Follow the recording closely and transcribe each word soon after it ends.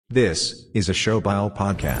This is a Showbile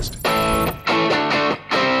podcast.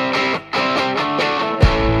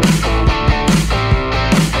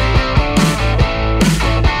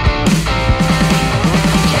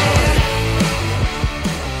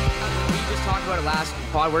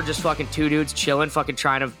 Pod, we're just fucking two dudes chilling, fucking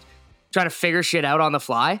trying to figure shit out on the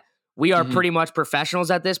fly. We are pretty much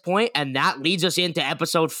professionals at this point, and that leads us into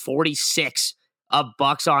episode 46 of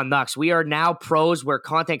Bucks on Nucks. We are now pros. We're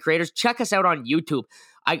content creators. Check us out on YouTube.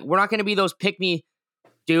 We're not going to be those pick-me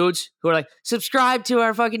dudes who are like, subscribe to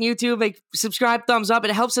our fucking YouTube, like subscribe, thumbs up.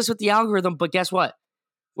 It helps us with the algorithm, but guess what?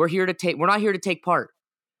 We're not here to take part.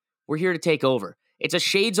 We're here to take over. It's a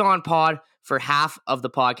Shades On pod for half of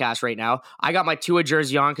the podcast right now. I got my Tua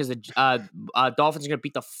jersey on because the Dolphins are going to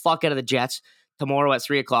beat the fuck out of the Jets tomorrow at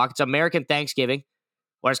 3 o'clock. It's American Thanksgiving,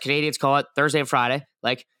 or as Canadians call it, Thursday and Friday.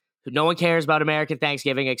 Like, no one cares about American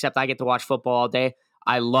Thanksgiving except I get to watch football all day.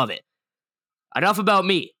 I love it. Enough about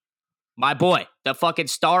me. My boy, the fucking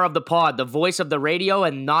star of the pod, the voice of the radio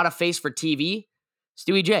and not a face for TV,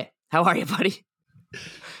 Stewie J. How are you, buddy?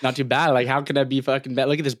 Not too bad. Like, how could I be fucking bad?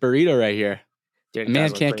 Look at this burrito right here. Dude,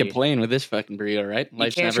 man can't complain with this fucking burrito, right?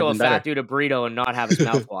 Life's never been better. You can't show a fat dude a burrito and not have his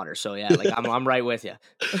mouth water. So yeah, like I'm right with you.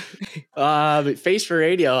 But face for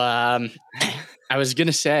radio. I was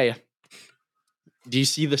gonna say, do you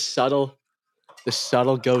see the subtle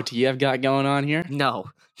goatee I've got going on here? No,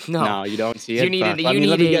 you don't see it. Let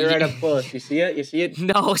me get right up close. You see it?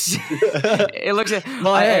 No, it looks.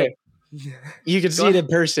 Well, hey. You can see it in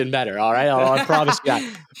person better, all right? I promise you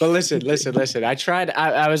that. But listen. I tried.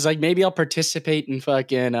 I was like, maybe I'll participate in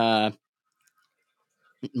fucking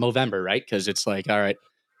Movember, right? Because it's like, all right,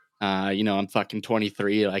 I'm fucking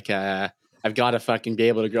 23. Like, I've got to fucking be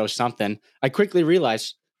able to grow something. I quickly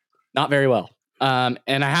realized, not very well. And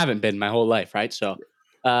I haven't been my whole life, right? So,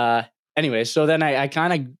 anyway, so then I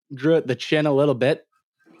kind of grew at the chin a little bit.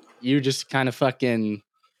 You just kind of fucking...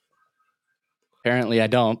 Apparently I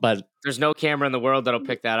don't, but... There's no camera in the world that'll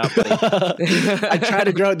pick that up. I try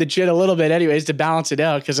to grow the chin a little bit anyways to balance it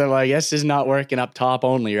out because I'm like, this is not working up top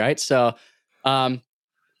only, right? So, you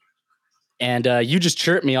just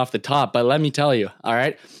chirped me off the top, but let me tell you, all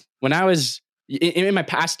right? When I was... In my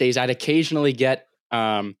past days, I'd occasionally get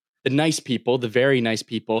the nice people, the very nice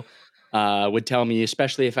people, would tell me,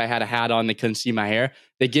 especially if I had a hat on, they couldn't see my hair,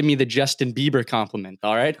 they give me the Justin Bieber compliment,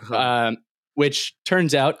 all right? Which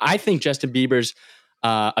turns out, I think Justin Bieber's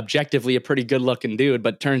objectively a pretty good looking dude,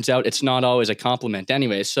 but turns out it's not always a compliment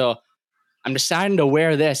anyway. So I'm deciding to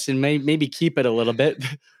wear this and maybe keep it a little bit,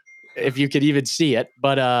 if you could even see it.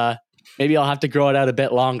 But maybe I'll have to grow it out a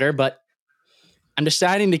bit longer. But I'm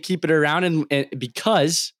deciding to keep it around and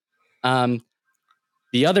because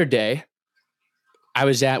the other day, I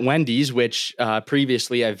was at Wendy's, which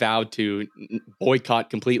previously I vowed to boycott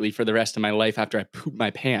completely for the rest of my life after I pooped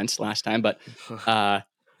my pants last time. But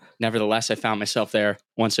nevertheless, I found myself there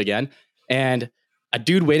once again. And a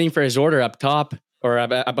dude waiting for his order up top or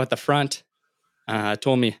about the front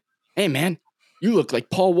told me, "Hey, man, you look like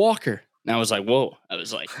Paul Walker." And I was like, whoa. I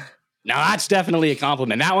was like, now that's definitely a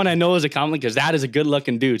compliment. That one I know is a compliment because that is a good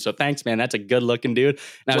looking dude. So thanks, man. That's a good looking dude.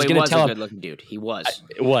 And I was going to tell a good looking dude. He was.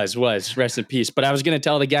 It was. Rest in peace. But I was going to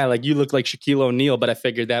tell the guy, like, you look like Shaquille O'Neal, but I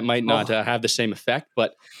figured that might not have the same effect.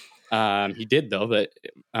 But he did though. But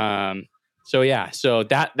so yeah. So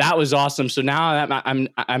that was awesome. So now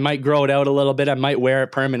I might grow it out a little bit. I might wear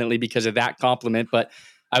it permanently because of that compliment. But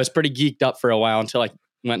I was pretty geeked up for a while until I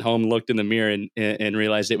went home, looked in the mirror, and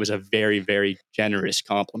realized it was a very, very generous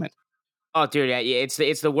compliment. Oh, dude, yeah, it's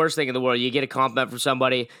the worst thing in the world. You get a compliment from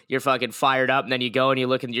somebody, you're fucking fired up, and then you go and you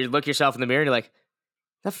look yourself in the mirror, and you're like,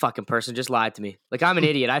 that fucking person just lied to me. Like, I'm an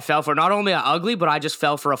idiot. I fell for not only an ugly, but I just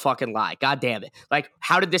fell for a fucking lie. God damn it. Like,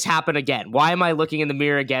 how did this happen again? Why am I looking in the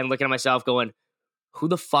mirror again, looking at myself going, who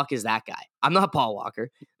the fuck is that guy? I'm not Paul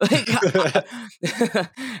Walker.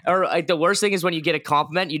 Or like the worst thing is when you get a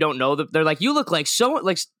compliment, you don't know that they're like, you look like so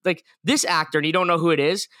like this actor, and you don't know who it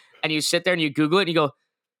is, and you sit there and you Google it and you go,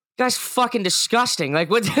 guy's fucking disgusting. Like,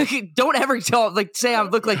 what? Don't ever say I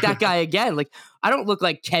look like that guy again. Like, I don't look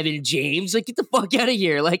like Kevin James. Like, get the fuck out of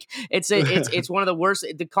here. Like, it's one of the worst.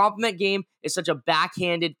 The compliment game is such a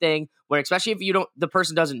backhanded thing where, especially if the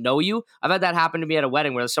person doesn't know you. I've had that happen to me at a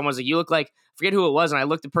wedding where someone's like, you look like, I forget who it was, and I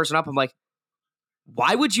looked the person up. I'm like,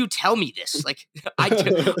 why would you tell me this? Like,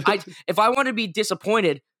 if I wanted to be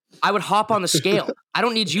disappointed, I would hop on the scale. I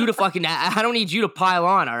don't need you to pile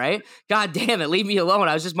on. All right. God damn it. Leave me alone.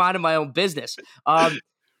 I was just minding my own business.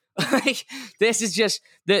 This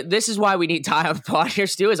is why we need Ty on the pod here,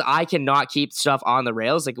 Stu, is I cannot keep stuff on the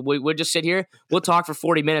rails. Like, we'll just sit here, we'll talk for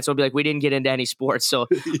 40 minutes. We'll be like, we didn't get into any sports. So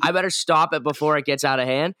I better stop it before it gets out of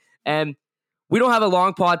hand. And we don't have a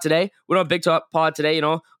long pod today. We don't have a big pod today. You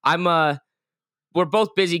know, we're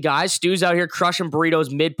both busy guys. Stu's out here crushing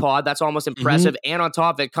burritos mid pod. That's almost impressive. And on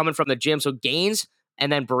top of it, coming from the gym. So gains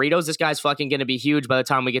and then burritos. This guy's fucking going to be huge by the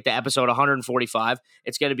time we get to episode 145.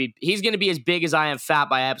 He's going to be as big as I am fat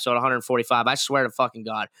by episode 145. I swear to fucking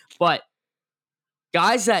God. But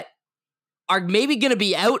guys that are maybe going to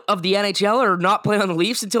be out of the NHL or not play on the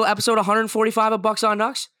Leafs until episode 145 of Bucks on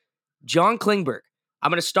Ducks. John Klingberg. I'm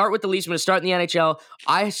going to start with the Leafs. I'm going to start in the NHL.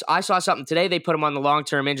 I saw something today. They put him on the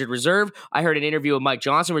long-term injured reserve. I heard an interview with Mike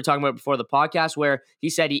Johnson. We were talking about it before the podcast where he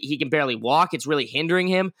said he can barely walk. It's really hindering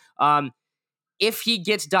him. If he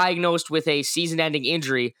gets diagnosed with a season-ending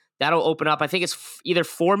injury, that'll open up. I think it's either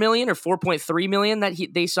 $4 million or $4.3 million that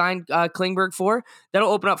they signed Klingberg for.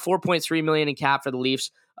 That'll open up $4.3 million in cap for the Leafs.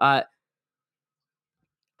 I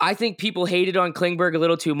think people hated on Klingberg a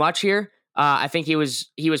little too much here. I think he was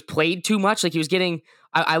played too much. Like he was getting,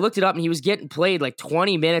 I looked it up and he was getting played like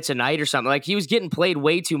 20 minutes a night or something. Like he was getting played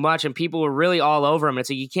way too much and people were really all over him. And it's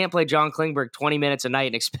like, you can't play John Klingberg 20 minutes a night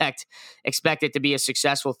and expect it to be a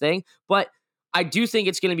successful thing. But I do think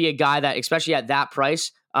it's going to be a guy that, especially at that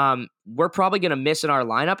price, we're probably going to miss in our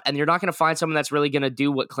lineup, and you're not going to find someone that's really going to do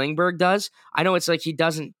what Klingberg does. I know it's like he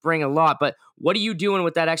doesn't bring a lot, but what are you doing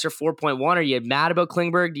with that extra 4.1? Are you mad about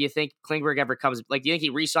Klingberg? Do you think Klingberg ever comes? Like, do you think he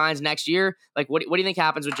re-signs next year? Like, what do you think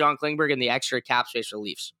happens with John Klingberg and the extra cap space for the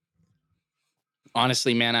Leafs?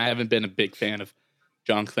 Honestly, man, I haven't been a big fan of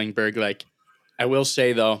John Klingberg. Like, I will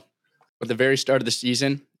say though, at the very start of the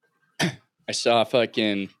season, I saw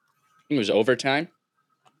fucking, I think it was overtime.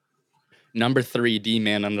 Number 3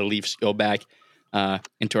 D-man on the Leafs go back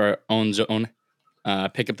into our own zone,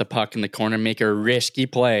 pick up the puck in the corner, make a risky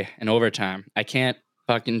play in overtime. I can't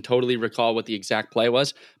fucking totally recall what the exact play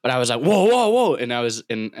was, but I was like, whoa, whoa, whoa. And I was,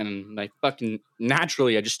 and like fucking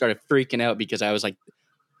naturally, I just started freaking out because I was like,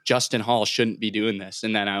 Justin Hall shouldn't be doing this.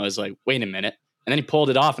 And then I was like, wait a minute. And then he pulled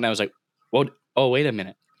it off and I was like, whoa, oh, wait a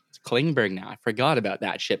minute. It's Klingberg now. I forgot about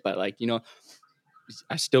that shit. But like, you know,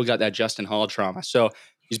 I still got that Justin Hall trauma. So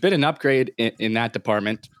he's been an upgrade in that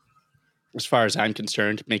department, as far as I'm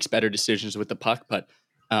concerned. Makes better decisions with the puck, but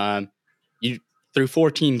through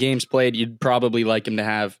 14 games played, you'd probably like him to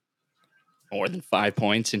have more than 5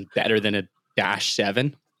 points and better than a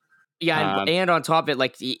 -7. Yeah, and on top of it,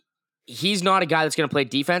 like he's not a guy that's going to play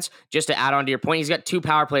defense. Just to add on to your point, he's got 2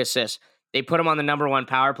 power play assists. They put him on the number 1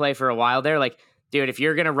 power play for a while there. Like, dude, if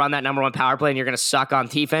you're going to run that number 1 power play and you're going to suck on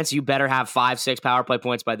defense, you better have 5-6 power play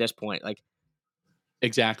points by this point. Like.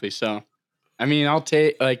 Exactly. So, I mean, I'll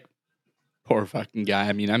take like poor fucking guy.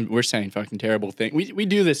 I mean, we're saying fucking terrible thing. We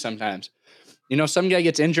do this sometimes. You know, some guy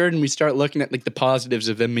gets injured and we start looking at like the positives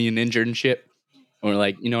of him being injured and shit, or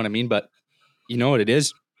like, you know what I mean? But you know what it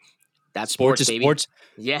is? That's sports is baby. sports.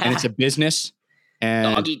 Yeah, and it's a business.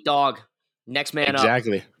 And dog eat dog. Next man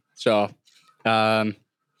exactly. So,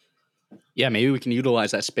 yeah, maybe we can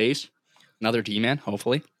utilize that space. Another D-man,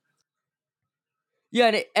 hopefully.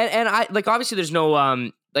 Yeah, and I like obviously there's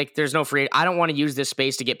no there's no free. I don't want to use this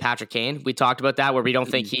space to get Patrick Kane. We talked about that where we don't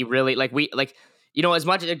think he really as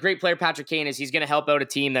much as a great player Patrick Kane is, he's going to help out a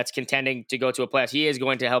team that's contending to go to a playoffs. He is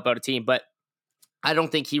going to help out a team, but I don't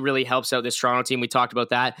think he really helps out this Toronto team. We talked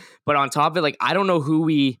about that, but on top of it, like I don't know who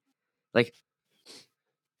we have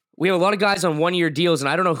a lot of guys on 1-year deals, and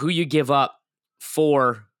I don't know who you give up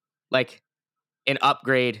for like an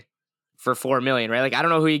upgrade for $4 million, right? Like, I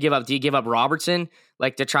don't know who you give up. Do you give up Robertson,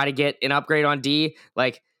 like, to try to get an upgrade on D?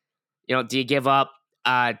 Like, you know, do you give up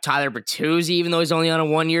Tyler Bertuzzi, even though he's only on a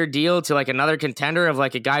 1-year deal, to like another contender of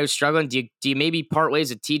like a guy who's struggling? Do you maybe part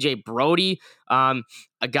ways with TJ Brody, a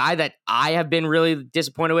guy that I have been really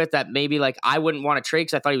disappointed with that maybe like I wouldn't want to trade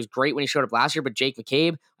because I thought he was great when he showed up last year, but Jake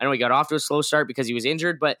McCabe, I know he got off to a slow start because he was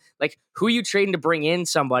injured, but like who are you trading to bring in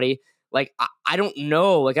somebody? Like, I don't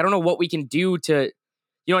know. Like, I don't know what we can do to,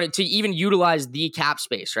 you know, to even utilize the cap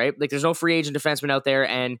space, right? Like, there's no free agent defenseman out there,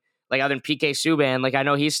 and like other than PK Subban, like I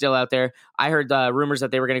know he's still out there. I heard rumors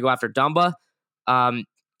that they were going to go after Dumba.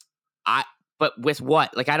 But with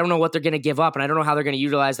what? Like, I don't know what they're going to give up, and I don't know how they're going to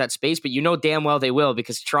utilize that space. But you know damn well they will,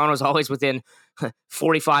 because Toronto's always within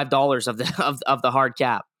 $45 of the hard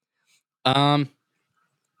cap. I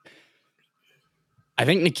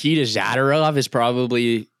think Nikita Zadorov is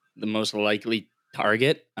probably the most likely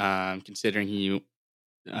target, considering he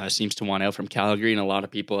seems to want out from Calgary, and a lot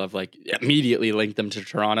of people have like immediately linked them to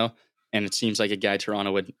Toronto, and it seems like a guy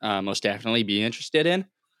Toronto would most definitely be interested in,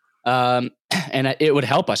 and it would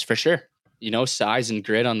help us for sure. You know, size and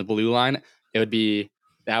grit on the blue line. That would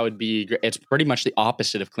be great. It's pretty much the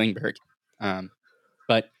opposite of Klingberg,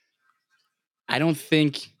 but I don't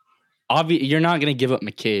think you're not going to give up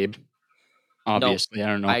McCabe. Obviously, I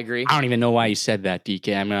don't I know. agree. I don't even know why you said that,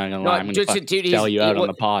 DK. I'm not gonna lie. I'm gonna fucking sell you out on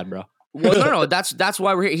the pod, bro. Well, no. That's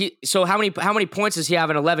why we're here. So how many points does he have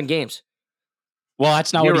in 11 games? Well,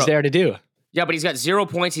 that's not what he's there to do. Yeah, but he's got 0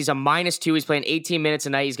 points. He's a -2. He's playing 18 minutes a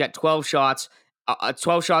night. He's got 12 shots,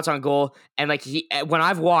 12 shots on goal. And like when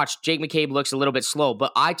I've watched, Jake McCabe looks a little bit slow.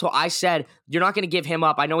 But I said you're not going to give him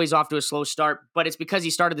up. I know he's off to a slow start, but it's because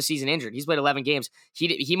he started the season injured. He's played 11 games.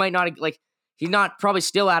 He might not like. He's not probably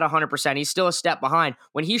still at 100%. He's still a step behind.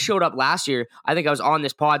 When he showed up last year, I think I was on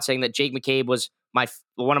this pod saying that Jake McCabe was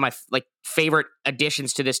one of my like favorite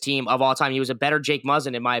additions to this team of all time. He was a better Jake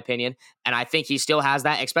Muzzin in my opinion, and I think he still has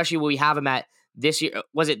that. Especially when we have him at this year.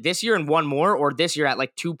 Was it this year and one more, or this year at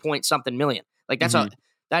like 2 point something million? Like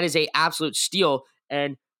that is a absolute steal,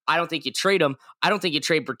 and I don't think you trade him. I don't think you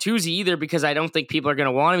trade Bertuzzi either because I don't think people are going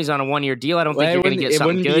to want him. He's on a 1-year deal. I don't think you're going to get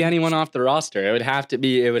something good. It wouldn't be anyone off the roster. It would have to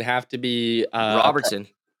be Robertson.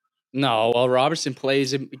 No, well, Robertson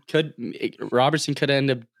plays. Robertson could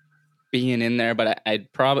end up being in there, but it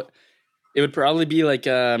would probably be like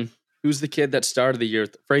who's the kid that started the year?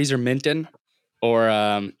 Fraser Minton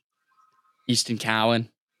or Easton Cowan.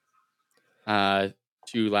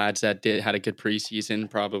 Two lads that had a good preseason,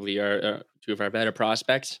 probably are two of our better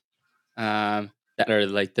prospects that are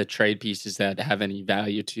like the trade pieces that have any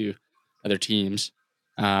value to other teams.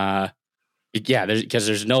 Because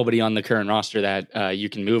there's nobody on the current roster that you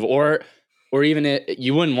can move, or even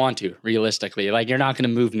you wouldn't want to realistically. Like you're not going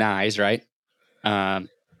to move Nyes, right?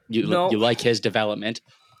 You like his development.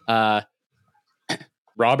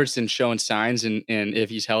 Robertson's showing signs, and if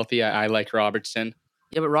he's healthy, I like Robertson.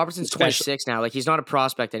 Yeah, but Robertson's 26 now. Like he's not a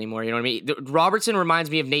prospect anymore. You know what I mean? Robertson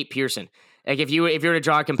reminds me of Nate Pearson. Like if you were to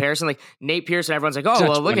draw a comparison, like Nate Pearson, everyone's like, oh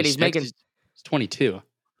well, look at he's making. He's 22.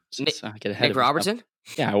 Get ahead Nick of Robertson.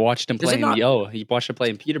 Himself. Yeah, I watched him play he watched him play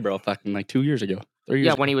in Peterborough fucking like 2 years ago. 3 years.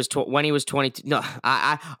 Yeah, ago. when he was 22. No,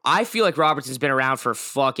 I feel like Robertson's been around for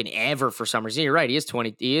fucking ever for some reason. You're right. He is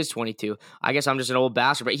 22. I guess I'm just an old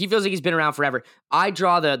bastard, but he feels like he's been around forever. I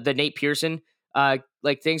draw the Nate Pearson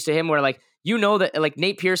like things to him where like you know that like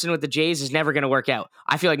Nate Pearson with the Jays is never going to work out.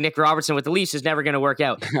 I feel like Nick Robertson with the Leafs is never going to work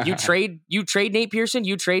out. You trade Nate Pearson,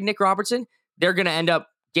 you trade Nick Robertson, they're going to end up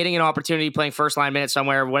getting an opportunity playing first line minutes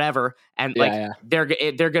somewhere or whatever, and they're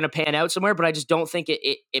going to pan out somewhere. But I just don't think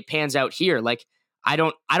it pans out here. Like I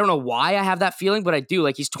don't know why I have that feeling, but I do.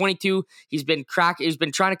 Like he's 22, he's been trying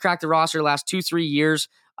to crack the roster the last 2-3 years.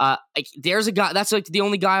 Like there's a guy that's like the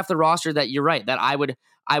only guy off the roster that you're right that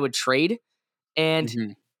I would trade,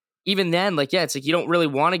 and. Even then, like, yeah, it's like you don't really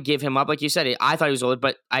want to give him up. Like you said, I thought he was old,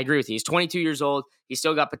 but I agree with you. He's 22 years old. He's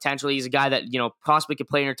still got potential. He's a guy that, possibly could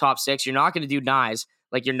play in your top 6. You're not going to do Nyes.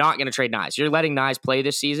 Like, you're not going to trade Nyes. You're letting Nyes play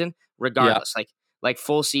this season regardless. Yeah. Like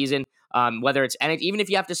full season, whether it's, and even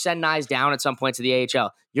if you have to send Nyes down at some point to the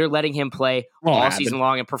AHL, you're letting him play all season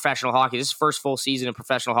long in professional hockey. This is his first full season in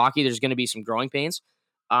professional hockey. There's going to be some growing pains.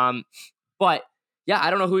 But yeah,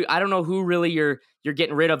 I don't know who really you're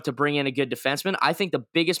getting rid of to bring in a good defenseman. I think the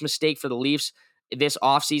biggest mistake for the Leafs this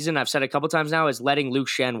offseason, I've said a couple times now, is letting Luke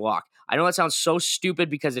Schenn walk. I know that sounds so stupid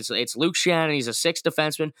because it's Luke Schenn and he's a 6th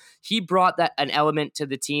defenseman. He brought an element to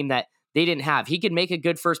the team that they didn't have. He could make a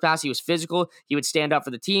good first pass. He was physical. He would stand up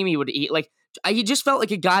for the team. He just felt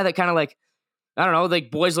like a guy that kind of like, I don't know,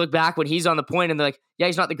 like boys look back when he's on the point and they're like, yeah,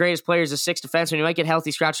 he's not the greatest player. He's a 6th defenseman. He might get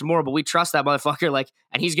healthy, scratch some more, but we trust that motherfucker. Like,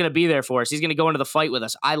 and he's going to be there for us. He's going to go into the fight with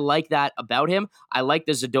us. I like that about him. I like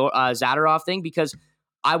the Zadorov thing because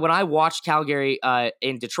when I watched Calgary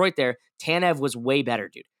in Detroit there, Tanev was way better,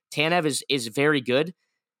 dude. Tanev is very good,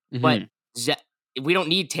 but we don't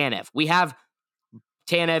need Tanev. We have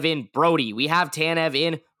Tanev in Brody. We have Tanev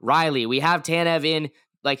in Riley. We have Tanev in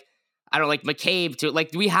McCabe to like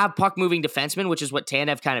we have puck moving defensemen, which is what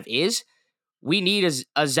Tanev kind of is. We need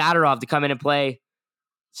a Zadorov to come in and play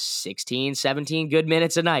 16, 17 good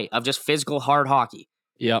minutes a night of just physical hard hockey.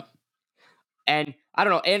 Yep. And I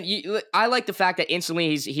don't know. And I like the fact that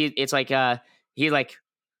instantly he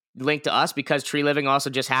linked to us because Tree Living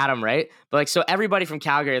also just had him, right? But like, so everybody from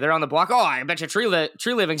Calgary, they're on the block. Oh, I bet you Tree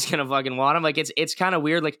Living's going to fucking want him. Like it's kind of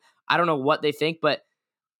weird. Like, I don't know what they think, but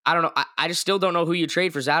I don't know. I just still don't know who you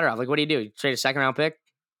trade for Zadorov. Like, what do? You trade a 2nd round pick?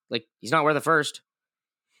 Like, he's not worth a 1st.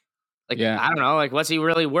 Like, yeah. I don't know. Like, what's he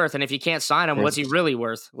really worth? And if you can't sign him, what's he really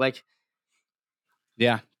worth? Like,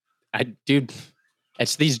 yeah, dude,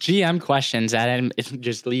 it's these GM questions that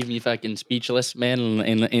just leave me fucking speechless, man.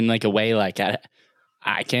 In like a way, like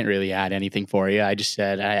I can't really add anything for you. I just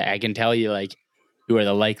said I can tell you like who are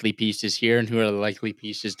the likely pieces here and who are the likely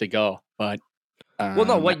pieces to go, but. Well,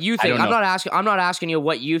 no, what you think? I'm not asking you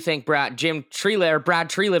what you think, Brad Tree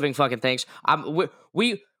Living fucking thinks.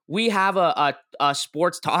 we have a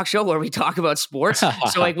sports talk show where we talk about sports.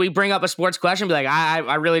 So like we bring up a sports question, be like,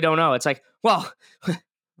 I really don't know. It's like, well,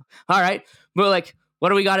 all right, but like, what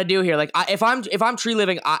do we got to do here? Like, if I'm tree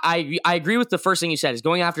living, I agree with the first thing you said is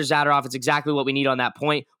going after Zadorov. It's exactly what we need on that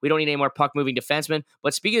point. We don't need any more puck moving defensemen.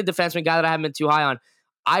 But speaking of defenseman, guy that I haven't been too high on,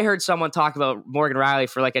 I heard someone talk about Morgan Rielly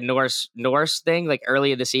for like a Norris thing, like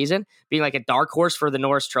early in the season, being like a dark horse for the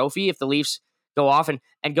Norris Trophy if the Leafs go off and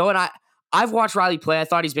go. And I've watched Rielly play. I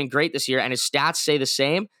thought he's been great this year, and his stats say the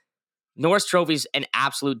same. Norris Trophy's an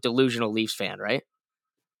absolute delusional Leafs fan, right?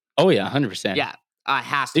 Oh yeah, 100%. Yeah,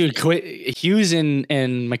 has to. Dude, Hughes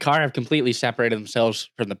and Makar have completely separated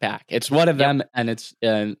themselves from the pack. It's one of them, and it's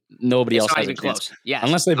nobody else has a chance. Yeah,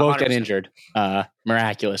 unless they both 100%. get injured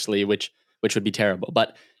miraculously, which would be terrible.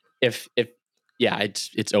 But if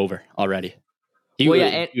it's over already.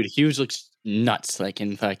 Dude, Hughes looks nuts, like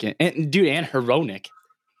in fucking and Hronek.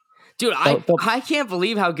 Dude, I can't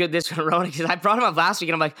believe how good this Hronek is. I brought him up last week,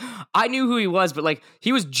 and I'm like, I knew who he was, but like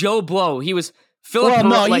he was Joe Blow. He was Philip.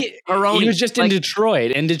 He was just in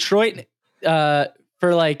Detroit, and Detroit for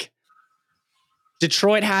like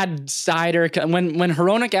Detroit had Seider when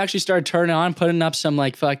Hronek actually started turning on, putting up some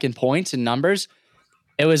like fucking points and numbers.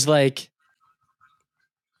 It was Seider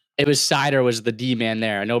was the D man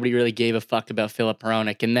there. Nobody really gave a fuck about Philip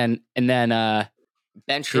Hronek, and then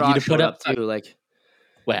Ben Sherrod showed up too, like.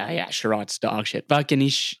 Well, yeah, Sherrod's dog shit. Fucking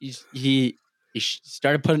he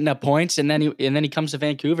started putting up points, and then he comes to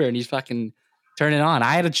Vancouver and he's fucking turning on.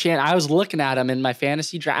 I had a chance. I was looking at him in my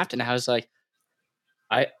fantasy draft, and I was like,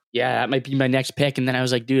 that might be my next pick. And then I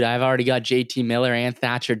was like, dude, I've already got JT Miller and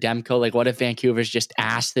Thatcher Demko. Like, what if Vancouver's just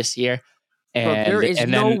ass this year? Bro, there is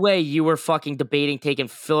no way you were fucking debating taking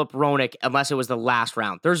Philip Hronek unless it was the last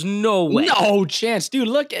round. There's no way. No chance. Dude,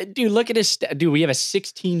 look at his dude, we have a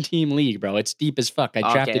 16-team league, bro. It's deep as fuck. I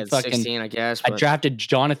drafted 16, I guess. I drafted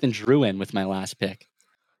Jonathan Drouin with my last pick.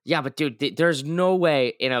 Yeah, but dude, there's no way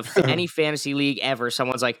in any fantasy league ever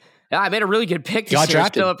someone's like, I made a really good pick this year,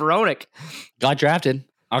 Philip Hronek. Got drafted.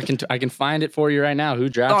 I can find it for you right now. Who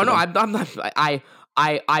drafted him? I'm not.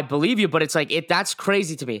 I believe you, but it's like that's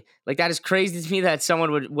crazy to me. Like that is crazy to me that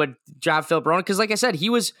someone would draft Philip Hronek because, like I said, he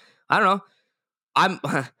was. I don't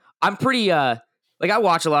know. I'm pretty. Like I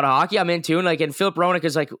watch a lot of hockey. I'm in tune. Like and Philip Hronek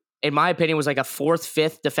is like, in my opinion, was like a 4th,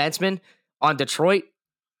 5th defenseman on Detroit.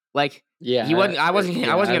 Like he wasn't. I wasn't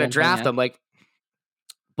gonna draft him. Like,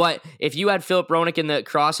 but if you had Philip Hronek in the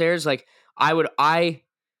crosshairs, like I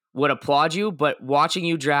would applaud you, but watching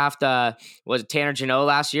you draft was it Tanner Jeannot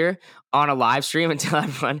last year on a live stream and tell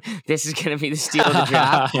everyone this is going to be the steal of the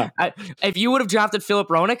draft. If you would have drafted Philip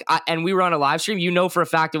Hronek and we were on a live stream, you know for a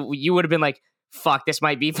fact that you would have been like, fuck, this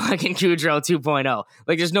might be fucking Goudreau 2.0.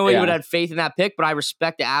 Like there's no way you would have faith in that pick, but I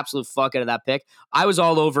respect the absolute fuck out of that pick. I was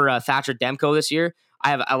all over Thatcher Demko this year. I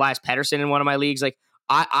have Elias Pettersson in one of my leagues. Like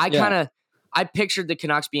I pictured the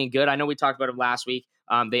Canucks being good. I know we talked about them last week.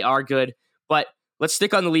 They are good, but let's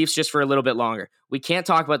stick on the Leafs just for a little bit longer. We can't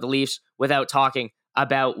talk about the Leafs without talking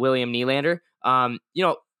about William Nylander.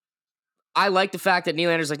 I like the fact that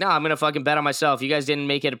Nylander's like, no, I'm going to fucking bet on myself. You guys didn't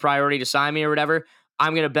make it a priority to sign me or whatever.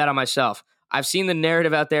 I'm going to bet on myself. I've seen the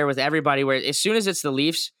narrative out there with everybody where as soon as it's the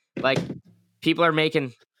Leafs, like people are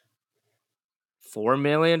making $4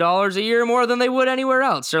 million a year more than they would anywhere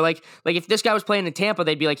else. Or like if this guy was playing in Tampa,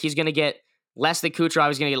 they'd be like, he's going to get less than Kucherov,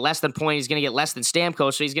 he's going to get less than Point, he's going to get less than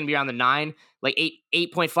Stamkos, so he's going to be around the 8.5,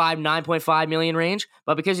 9.5 million range.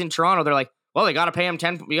 But because in Toronto, they're like, well, they got to pay him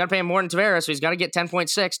 10, you got to pay him more than Tavares, so he's got to get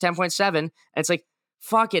 10.6, 10.7. And it's like,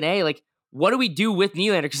 fucking A, like, what do we do with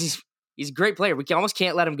Nylander? Because he's a great player. We almost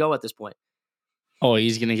can't let him go at this point. Oh,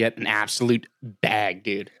 he's going to get an absolute bag,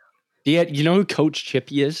 dude. Yeah, you know who Coach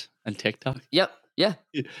Chippy is on TikTok? Yep. Yeah.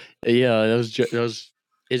 Yeah, those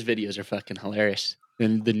his videos are fucking hilarious.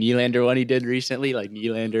 And the Nylander one he did recently, like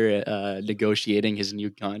Nylander negotiating his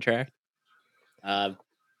new contract.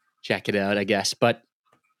 Check it out, I guess. But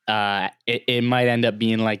it might end up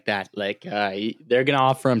being like that. Like they're gonna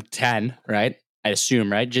offer him 10, right? I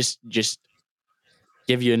assume, right? Just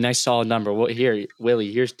give you a nice solid number. Well, here,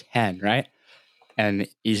 Willie, here's 10, right? And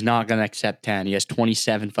he's not gonna accept 10. He has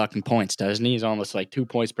 27 fucking points, doesn't he? He's almost like 2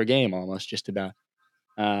 points per game, almost just about.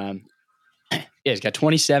 Yeah, he's got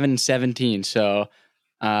 27 and 17. So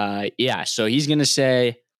so he's gonna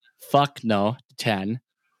say fuck no to 10.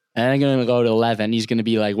 And I'm going to go to 11. He's going to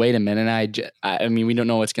be like, wait a minute. I mean, we don't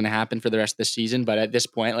know what's going to happen for the rest of the season. But at this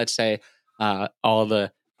point, let's say all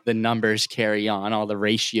the numbers carry on, all the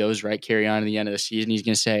ratios, right, carry on to the end of the season. He's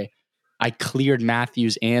going to say, I cleared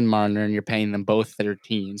Matthews and Marner, and you're paying them both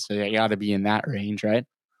 13. So you got to be in that range, right?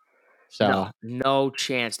 So no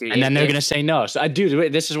chance, dude. And then they're going to say no. So,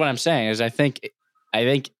 dude, this is what I'm saying is I think I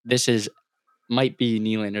think might be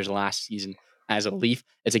Nylander's last season as a Leaf.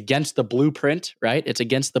 It's against the blueprint, right? It's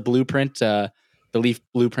against the blueprint, the Leaf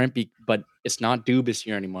blueprint, but it's not Dubas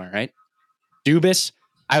here anymore, right? Dubas,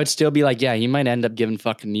 I would still be like, yeah, he might end up giving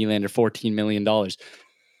fucking Nylander $14 million.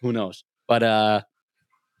 Who knows? But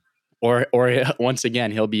or once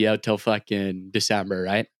again, he'll be out till fucking December,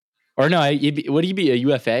 right? Or no, would he be a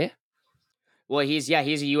UFA? Well, he's a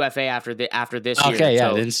UFA after this year. Okay,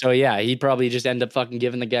 yeah. So he'd probably just end up fucking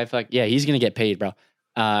giving the guy he's gonna get paid, bro.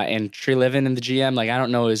 And Treliving and the GM, like I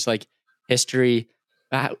don't know his like history.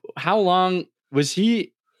 How long was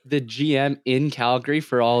he the GM in Calgary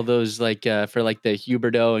for all those for like the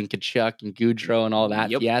Huberdeau and Kachuk and Goudreau and all that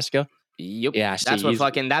fiasco? Yep. Yeah, that's what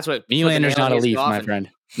Nylander's not a Leaf, my friend.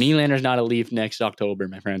 Nylander's not a Leaf next October,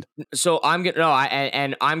 my friend. So I'm going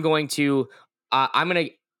to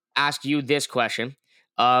ask you this question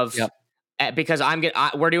because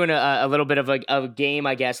we're doing a little bit of a game,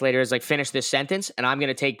 I guess, later is like finish this sentence, and I'm going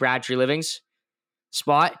to take Brad Treliving's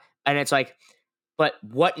spot, and it's like, but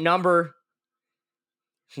what number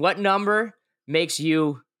makes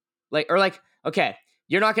you okay,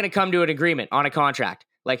 you're not going to come to an agreement on a contract.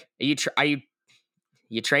 Like, are you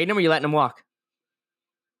trading him or you letting him walk?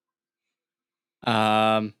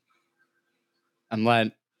 I'm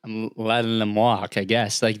letting them walk, I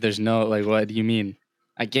guess. Like, there's no, like, what do you mean?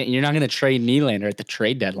 You're not going to trade Nylander at the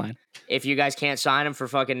trade deadline. If you guys can't sign him for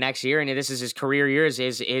fucking next year, and this is his career year,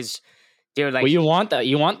 dude, like, well, you want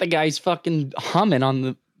the guy's fucking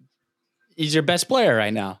humming he's your best player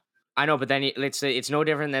right now. I know, but then it's no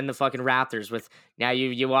different than the fucking Raptors. With now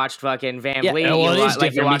you watched fucking Van Vliet. Yeah, well, it is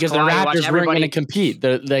different because Kawhi, the Raptors weren't going to compete.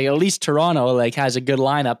 They at least Toronto has a good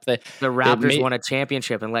lineup. The Raptors won a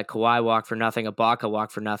championship and let Kawhi walk for nothing, Ibaka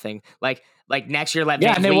walk for nothing. Like next year let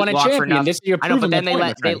Van Vliet walk for nothing. I know, but then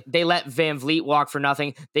they let Van Vliet walk for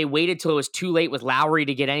nothing. They waited till it was too late with Lowry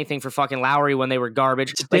to get anything for fucking Lowry when they were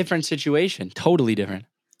garbage. It's a different situation, totally different.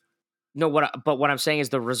 No, what I'm saying is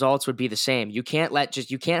the results would be the same. You can't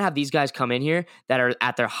have these guys come in here that are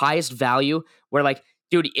at their highest value. Where like,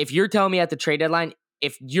 dude, if you're telling me at the trade deadline,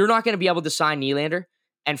 if you're not going to be able to sign Nylander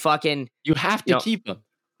and fucking, you have to keep him.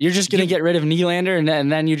 You're just going to get rid of Nylander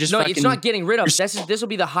and then you just it's not getting rid of. This will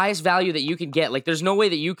be the highest value that you can get. Like, there's no way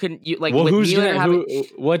that you can Well,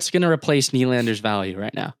 what's going to replace Nylander's value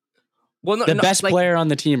right now? Well, the best player on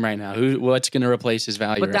the team right now. What's going to replace his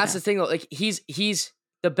value? But that's the thing, though. Like, he's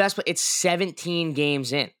the best. It's 17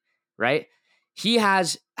 games in, right? He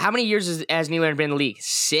has how many years has Nylander been in the league?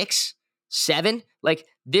 6, 7. Like,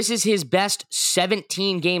 this is his best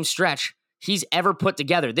 17 game stretch he's ever put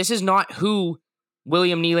together. This is not who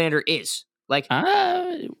William Nylander is. Like,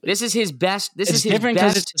 this is his best. It's different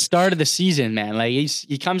because it's the start of the season, man. Like,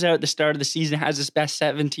 he comes out at the start of the season, has his best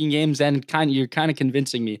 17 games, and you're kind of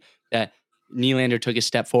convincing me that Nylander took a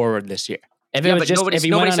step forward this year. If it was just,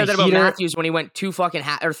 nobody said that about Matthews when he went 2 fucking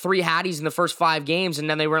 3 hatties in the first 5 games, and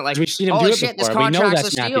then they weren't like, "Holy shit, this contract's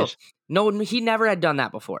a steal." No, he never had done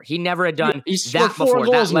that before. He never had done that before. 4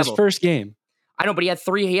 goals in his first game. I know, but he had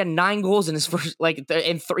 3. He had 9 goals in his first,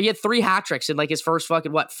 he had 3 hat tricks in his first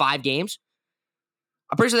fucking 5 games.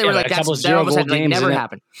 I'm pretty sure they were like, that almost had never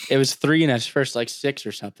happened. It was 3 in his first 6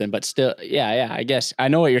 or something, but still, yeah. I guess I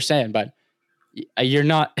know what you're saying, but you're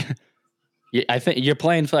not. I think you're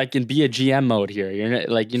playing in be a GM mode here. You're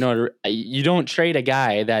not, you don't trade a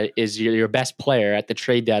guy that is your best player at the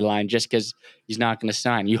trade deadline just because he's not going to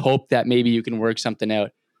sign. You hope that maybe you can work something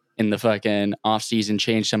out in the fucking offseason,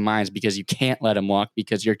 change some minds, because you can't let him walk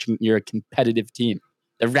because you're a competitive team.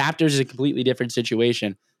 The Raptors is a completely different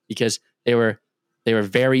situation because they were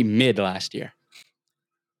very mid last year.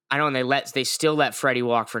 I know, and they still let Freddie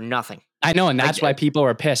walk for nothing. I know, and that's why people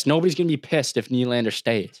are pissed. Nobody's going to be pissed if Nylander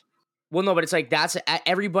stays. Well, no, but it's that's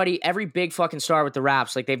every big fucking star with the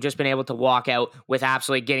Raps. Like, they've just been able to walk out with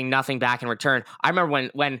absolutely getting nothing back in return. I remember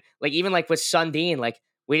when even with Sundin,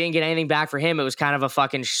 we didn't get anything back for him. It was kind of a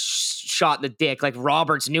fucking shot in the dick. Like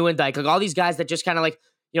Roberts, Newendike, all these guys that just kind of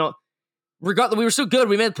regardless, we were so good.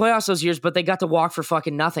 We made the playoffs those years, but they got to walk for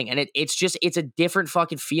fucking nothing. And it's a different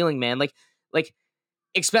fucking feeling, man. Like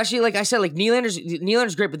especially, like I said,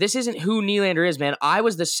 Nylander's great, but this isn't who Nylander is, man. I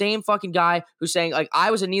was the same fucking guy who's saying,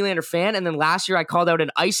 I was a Nylander fan, and then last year I called out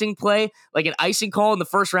an icing play, an icing call in the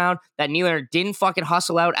first round that Nylander didn't fucking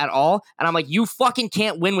hustle out at all, and I'm like, you fucking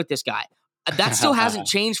can't win with this guy. That still hasn't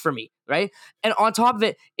changed for me, right? And on top of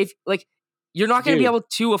it, if, you're not going to be able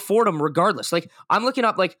to afford him regardless. I'm looking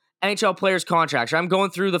up, NHL players' contracts, or I'm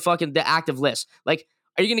going through the active list. Are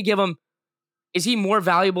you going to give him, is he more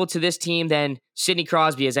valuable to this team than Sidney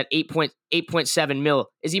Crosby is at 8.7 mil?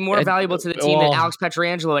 Is he more valuable to the team than Alex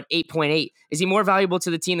Pietrangelo at 8.8? Is he more valuable to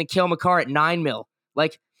the team than Cale Makar at 9 mil?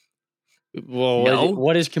 Like, Well, no.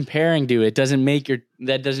 what is comparing to? It doesn't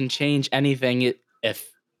that doesn't change anything.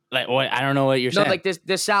 I don't know what you're saying. No, like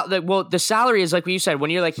the salary is like what you said, when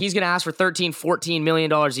you're like, he's going to ask for $13-14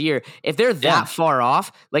 million a year. If they're that far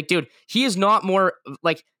off, like, dude, he is not more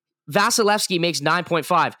like Vasilevsky makes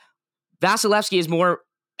 9.5. Vasilevsky is more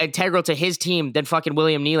integral to his team than fucking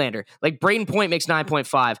William Nylander. Like, Braden Point makes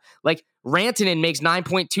 9.5. Like, Rantanen makes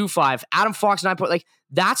 9.25. Adam Fox 9. Like,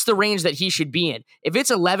 that's the range that he should be in. If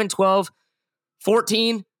it's 11, 12,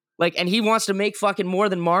 14, like, and he wants to make fucking more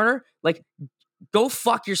than Marner, like, go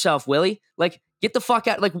fuck yourself, Willie. Like, get the fuck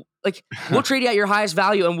out. Like we'll trade you at your highest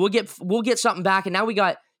value, and we'll get something back. And now we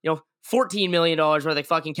got, $14 million worth of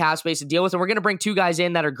fucking cap space to deal with, and we're gonna bring two guys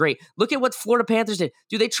in that are great. Look at what Florida Panthers did.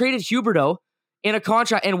 Dude, they traded Huberdeau in a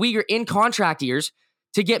contract and Weegar in contract years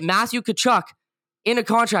to get Matthew Tkachuk in a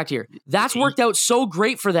contract year. That's worked out so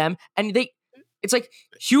great for them, and it's like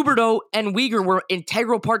Huberdeau and Weegar were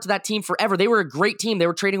integral parts of that team forever. They were a great team. They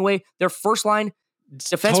were trading away their first line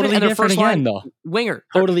defenseman totally and their first line though. Winger.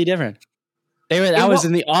 Totally different. That was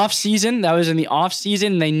in the off season.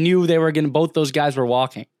 They knew both those guys were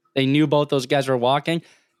walking. They knew both those guys were walking,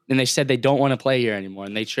 and they said they don't want to play here anymore,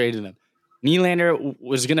 and they traded him. Nylander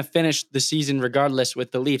was going to finish the season regardless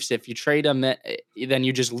with the Leafs. If you trade him, then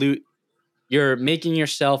you just lose. You're making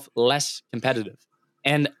yourself less competitive.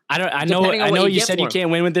 And I know you said you can't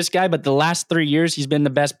win with this guy, but the last 3 years he's been the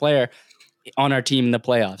best player on our team in the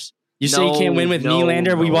playoffs. You say you can't win with Nylander.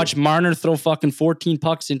 No. We watch Marner throw fucking 14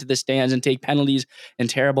 pucks into the stands and take penalties in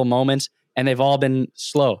terrible moments, and they've all been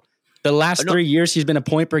slow. The last 3 years, he's been a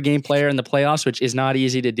point per game player in the playoffs, which is not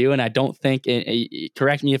easy to do. And I don't think,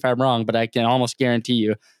 correct me if I'm wrong, but I can almost guarantee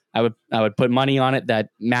you, I would put money on it that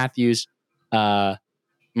Matthews,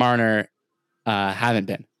 Marner, haven't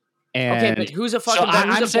been. And okay, but who's a fucking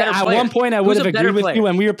better, who's a better player? At one point, I would have agreed with you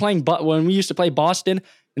when we used to play Boston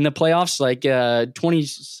in the playoffs, like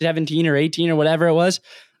 2017 or 18 or whatever it was.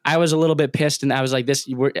 I was a little bit pissed, and I was like,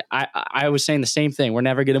 I was saying the same thing. We're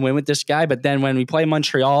never going to win with this guy. But then when we play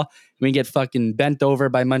Montreal, we get fucking bent over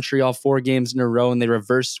by Montreal 4 games in a row, and they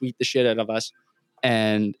reverse sweep the shit out of us,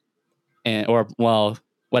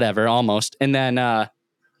 whatever, almost. And then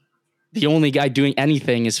the only guy doing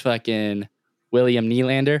anything is fucking William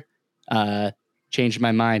Nylander. Changed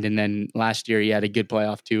my mind, and then last year he had a good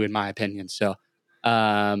playoff too, in my opinion. So,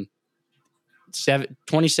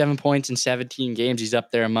 27 points in 17 games. He's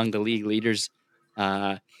up there among the league leaders.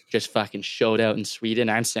 Just fucking showed out in Sweden.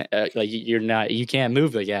 I'm saying, you can't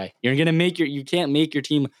move the guy. You can't make your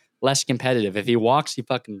team less competitive. If he walks, he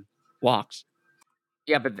fucking walks.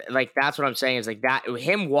 Yeah, but like, that's what I'm saying is like that,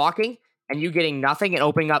 him walking and you getting nothing and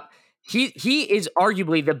opening up. He is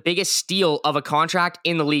arguably the biggest steal of a contract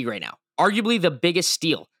in the league right now. Arguably the biggest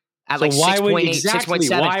steal at like 6.8,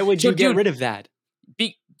 6.7. Why would you get rid of that?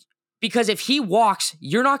 Because if he walks,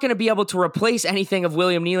 you're not going to be able to replace anything of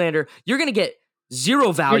William Nylander. You're going to get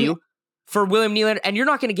zero value for William Nylander, and you're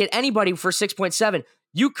not going to get anybody for 6.7.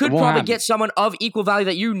 You could probably get someone of equal value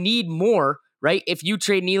that you need more, right? If you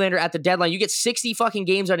trade Nylander at the deadline, you get 60 fucking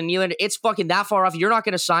games out of Nylander. It's fucking that far off. You're not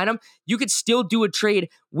going to sign him. You could still do a trade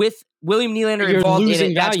with William Nylander involved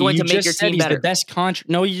in it. That's going to make your team better. The best contract.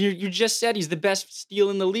 No, you just said he's the best steal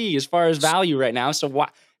in the league as far as value right now. So why?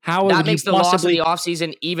 That makes the loss of the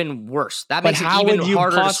offseason even worse. That makes it even harder to swallow. How would you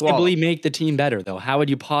possibly make the team better, though? How would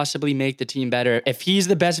you possibly make the team better? If he's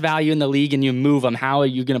the best value in the league and you move him, how are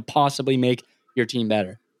you going to possibly make your team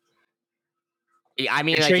better? I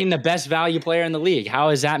mean, trading the best value player in the league. How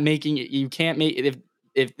is that making it? You can't make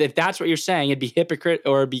if that's what you're saying, it'd be hypocrite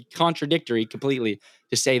or it'd be contradictory completely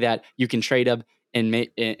to say that you can trade him and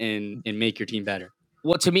make your team better.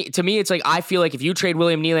 Well, to me, it's like, I feel like if you trade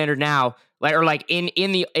William Nylander now,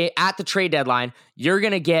 at the trade deadline, you're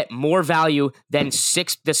gonna get more value than the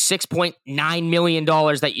 $6.9 million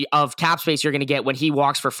of cap space you're gonna get when he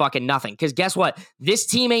walks for fucking nothing. Because guess what? This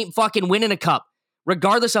team ain't fucking winning a cup,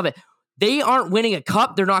 regardless of it. They aren't winning a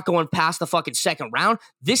cup. They're not going past the fucking second round.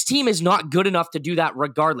 This team is not good enough to do that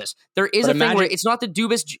regardless. There is a thing where it's not the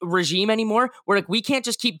Dubas regime anymore, where like we can't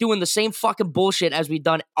just keep doing the same fucking bullshit as we've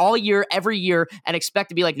done all year, every year, and expect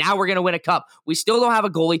to be like, now we're going to win a cup. We still don't have a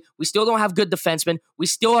goalie. We still don't have good defensemen. We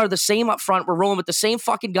still are the same up front. We're rolling with the same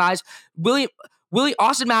fucking guys.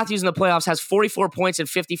 Austin Matthews in the playoffs has 44 points in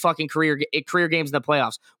 50 fucking career games in the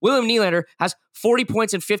playoffs. William Nylander has 40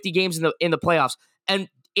 points in 50 games in the playoffs. And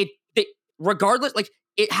regardless, like,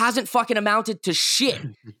 it hasn't fucking amounted to shit.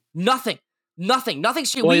 Nothing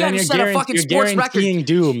shit. Well, we had to set a fucking sports record. You're guaranteeing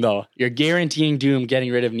doom, though. You're guaranteeing doom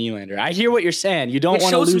getting rid of Nylander. I hear what you're saying. You don't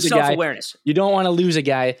want to lose a guy. Self-awareness. You don't want to lose a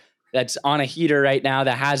guy that's on a heater right now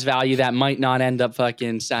that has value that might not end up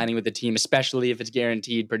fucking signing with the team, especially if it's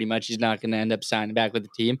guaranteed pretty much he's not going to end up signing back with the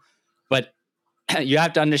team. But you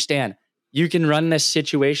have to understand, you can run this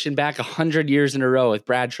situation back 100 years in a row with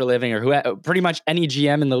Brad Treliving or pretty much any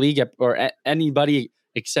GM in the league or anybody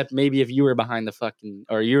except maybe if you were behind the fucking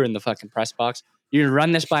or you're in the fucking press box. You can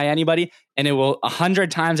run this by anybody, and it will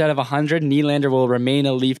 100 times out of 100, Nylander will remain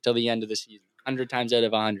a Leaf till the end of the season. 100 times out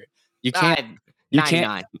of 100. You can't.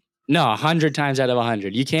 99. No, 100 times out of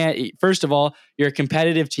 100. You can't. First of all, you're a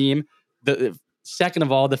competitive team. Second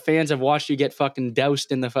of all, the fans have watched you get fucking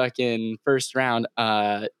doused in the fucking first round.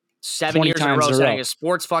 7 years in a row, setting a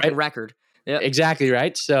sports fucking record. Yep. Exactly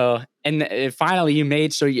right. So, and finally, you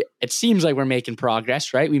made. So it seems like we're making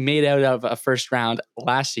progress, right? We made out of a first round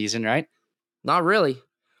last season, right? Not really.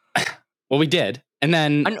 Well, we did, and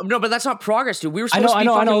then no, but that's not progress, dude. We were supposed to be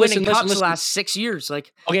fucking winning cups the last 6 years.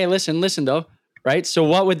 Like, okay, listen though. Right. So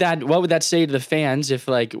what would that say to the fans if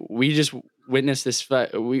like we just witnessed this?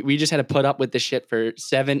 We just had to put up with this shit for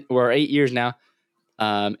 7 or 8 years now.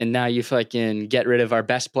 And now you fucking get rid of our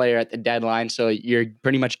best player at the deadline. So you're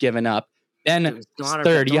pretty much giving up. Then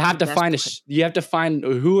third, you have to find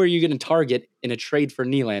who are you going to target in a trade for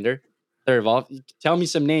Nylander. Third of all, tell me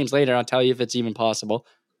some names later. I'll tell you if it's even possible.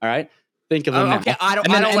 All right. Think of them now. Okay, I don't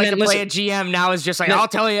like to play a GM now. Is just like I'll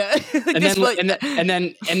tell you. and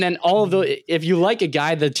then all of the if you like a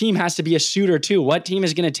guy, the team has to be a suitor too. What team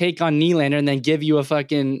is going to take on Nylander and then give you a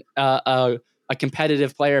fucking a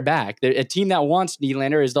competitive player back? A team that wants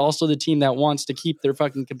Nylander is also the team that wants to keep their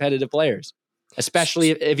fucking competitive players,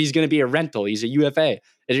 especially if he's going to be a rental. He's a UFA.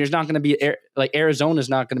 There's not going to be like Arizona's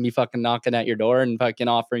not going to be fucking knocking at your door and fucking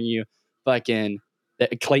offering you fucking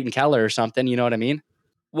Clayton Keller or something. You know what I mean?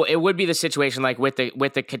 Well, it would be the situation like with the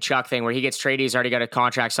Tkachuk thing where he gets traded, he's already got a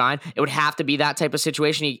contract signed. It would have to be that type of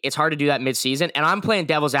situation. It's hard to do that midseason. And I'm playing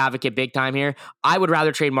devil's advocate big time here. I would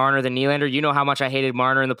rather trade Marner than Nylander. You know how much I hated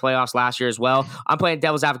Marner in the playoffs last year as well. I'm playing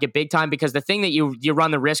devil's advocate big time because the thing that you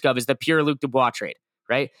run the risk of is the pure Luc Dubois trade,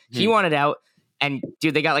 right? He wanted out, and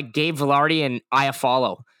dude, they got like Gabe Vilardi and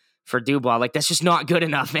Iafallo for Dubois. Like, that's just not good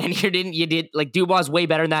enough, man. You did like Dubois is way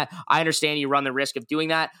better than that. I understand you run the risk of doing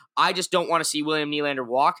that. I just don't want to see William Nylander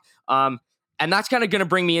walk. And that's kind of going to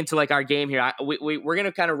bring me into like our game here. We're going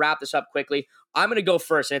to kind of wrap this up quickly. I'm going to go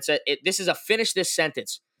first. And this is a finish this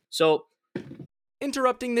sentence. So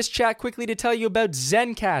interrupting this chat quickly to tell you about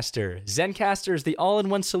Zencastr. Zencastr is the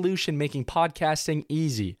all-in-one solution making podcasting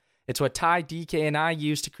easy. It's what Ty, DK, and I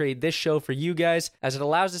use to create this show for you guys, as it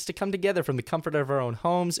allows us to come together from the comfort of our own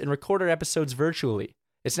homes and record our episodes virtually.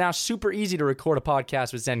 It's now super easy to record a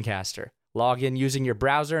podcast with Zencastr. Log in using your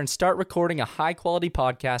browser and start recording a high-quality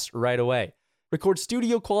podcast right away. Record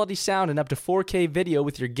studio-quality sound and up to 4K video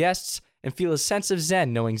with your guests, and feel a sense of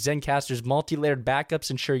zen knowing Zencastr's multi-layered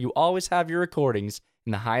backups ensure you always have your recordings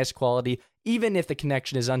in the highest quality, even if the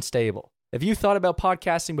connection is unstable. If you thought about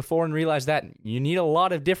podcasting before and realized that you need a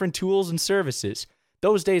lot of different tools and services,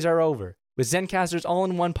 those days are over. With Zencastr's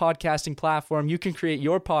all-in-one podcasting platform, you can create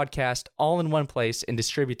your podcast all in one place and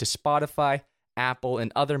distribute to Spotify, Apple,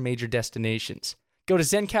 and other major destinations. Go to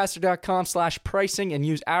zencastr.com/pricing and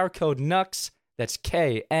use our code NUCKS, that's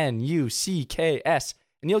KNUCKS,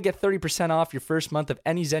 and you'll get 30% off your first month of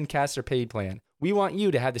any Zencastr paid plan. We want you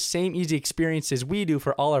to have the same easy experiences we do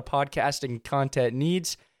for all our podcasting content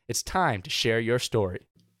needs. It's time to share your story.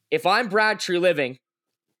 If I'm Brad Treliving,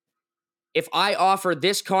 if I offer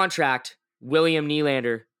this contract, William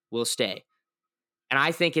Nylander will stay. And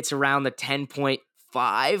I think it's around the 10.5,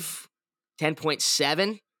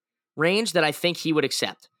 10.7 range that I think he would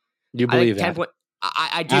accept. You believe that?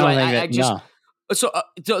 I do. I just. No. So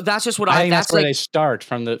that's just what I think that's where they start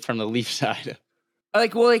from the Leaf side.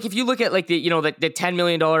 Like, well, like if you look at like the $10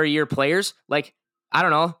 million a year players, like, I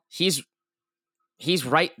don't know, he's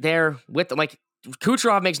right there with them. Like,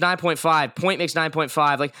 Kucherov makes 9.5, Point makes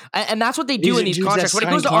 9.5. Like, and that's what they do in these contracts. When it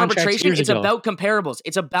goes to arbitration, it's about comparables.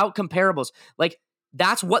 It's about comparables. Like,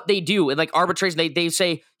 that's what they do. And like arbitration, they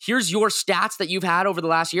say, here's your stats that you've had over the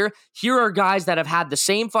last year. Here are guys that have had the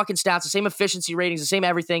same fucking stats, the same efficiency ratings, the same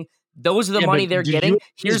everything. Those are the money they're getting.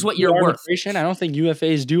 Here's what you're worth. I don't think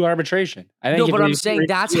UFAs do arbitration. I think no, but I'm saying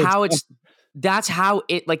that's how it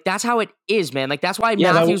is, man. Like, that's why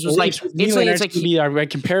Matthews was like, it's like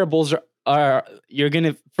comparables are you're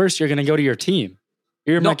gonna go to your team.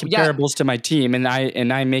 You're my comparables to my team, and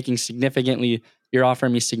I'm making significantly. You're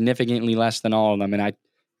offering me significantly less than all of them,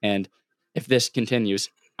 and if this continues,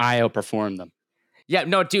 I outperform them. Yeah,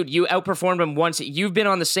 no, dude, you outperformed them once. You've been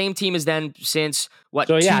on the same team as them since what?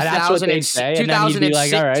 So yeah, that's what they say.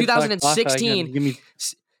 2016.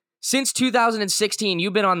 Since 2016,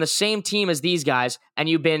 you've been on the same team as these guys, and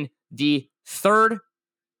you've been the third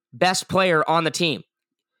best player on the team.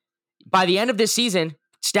 By the end of this season,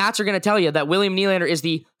 stats are going to tell you that William Nylander is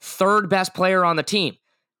the third best player on the team.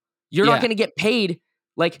 You're not going to get paid.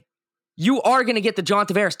 Like, you are going to get the John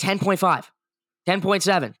Tavares 10.5,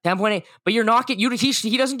 10.7, 10.8, but you're not getting,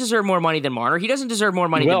 he doesn't deserve more money than Marner. He doesn't deserve more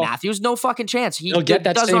money than Matthews. No fucking chance. He'll get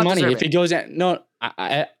that same money if he goes in. No,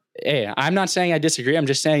 hey, I'm not saying I disagree. I'm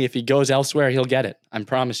just saying if he goes elsewhere, he'll get it. I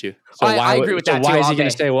promise you. So I agree with that. Why too, is he going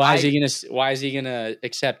to stay? Why is he going to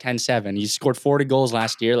accept 10-7? He scored 40 goals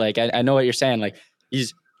last year. Like, I know what you're saying. Like,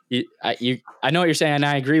 I know what you're saying, and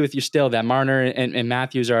I agree with you still that Marner and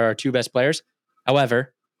Matthews are our two best players.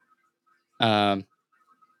 However,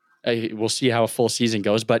 we'll see how a full season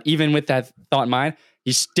goes. But even with that thought in mind,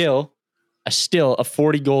 he's still a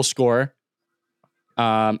 40-goal scorer,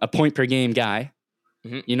 a point per game guy.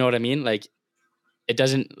 Mm-hmm. You know what I mean? Like, it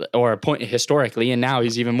doesn't, or a point historically, and now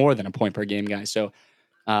he's even more than a point per game guy. So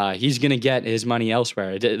he's going to get his money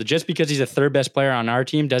elsewhere. Just because he's the third best player on our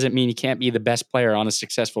team doesn't mean he can't be the best player on a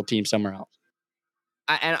successful team somewhere else.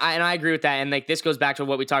 I agree with that. And like, this goes back to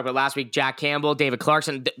what we talked about last week. Jack Campbell, David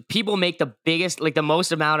Clarkson, people make the biggest, like the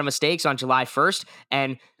most amount of mistakes on July 1st.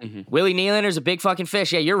 And Willie Nylander's a big fucking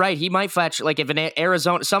fish. Yeah, you're right. He might fetch, like, if an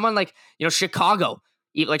Arizona, someone like, Chicago,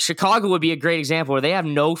 like Chicago would be a great example where they have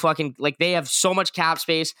no fucking, like, they have so much cap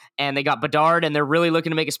space and they got Bedard and they're really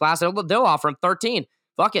looking to make a splash. They'll offer him 13.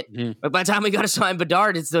 Fuck it. But by the time we got to sign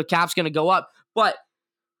Bedard, the cap's going to go up. But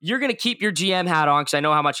you're going to keep your GM hat on because I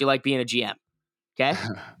know how much you like being a GM. Okay?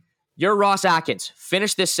 You're Ross Atkins.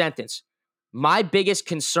 Finish this sentence. My biggest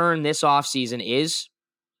concern this offseason is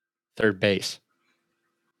third base.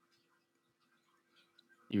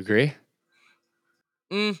 You agree?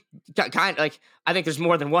 Kind of, like, I think there's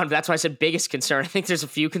more than one. But that's why I said biggest concern. I think there's a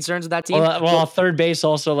few concerns with that team. Well, third base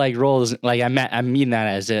also like rolls. Like I mean that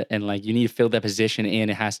as it, and like you need to fill that position,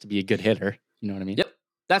 and it has to be a good hitter. You know what I mean? Yep.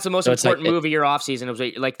 That's the most important move of your offseason. It was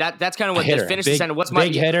like that. That's kind of what the finish the sentence. What's my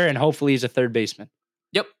big hitter, and hopefully he's a third baseman.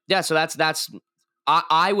 Yep. Yeah. So that's.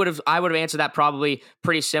 I would have answered that probably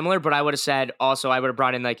pretty similar, but I would have said also I would have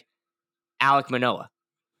brought in like Alek Manoah.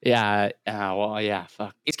 Yeah. Well, yeah.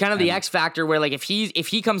 Fuck. It's kind of the X factor where, like, if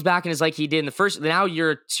he comes back and is like he did in the first, now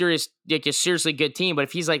you're a seriously good team. But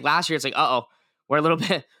if he's like last year, it's like, we're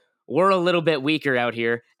a little bit weaker out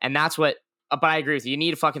here, and that's what. But I agree with you. You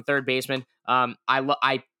need a fucking third baseman.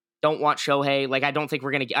 I don't want Shohei. Like, I don't think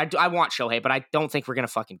we're gonna get. I want Shohei, but I don't think we're gonna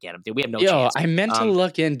fucking get him, dude. We have no chance. I meant to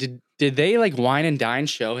look in. Did they like wine and dine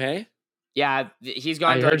Shohei? Yeah, he's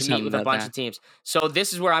gone to meet with a bunch of teams. So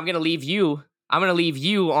this is where I'm gonna leave you. I'm going to leave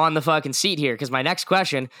you on the fucking seat here because my next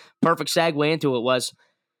question, perfect segue into it, was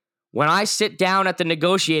when I sit down at the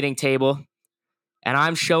negotiating table and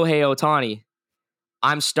I'm Shohei Ohtani,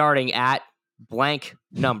 I'm starting at blank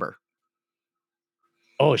number.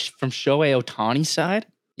 Oh, from Shohei Ohtani's side?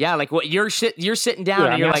 Yeah, like what you're sitting down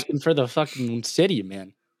and you're like for the fucking city,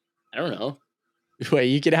 man. I don't know. Wait,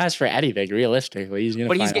 you could ask for anything realistically. He's gonna.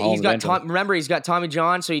 But he's got remember he's got Tommy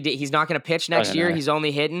John, so he's not going to pitch next year. He's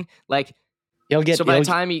only hitting like. He'll get. So by the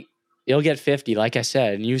time he'll get 50, like I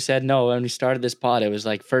said, and you said no when we started this pod. It was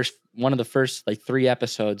like one of the first like 3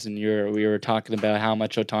 episodes, and we were talking about how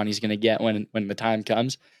much Ohtani's going to get when the time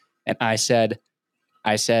comes, and I said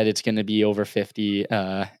it's going to be over 50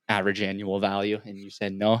 average annual value, and you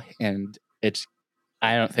said no, and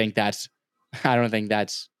I don't think that's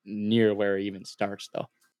near where it even starts though.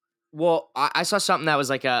 Well, I saw something that was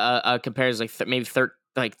like a comparison, like maybe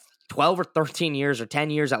 12 or 13 years or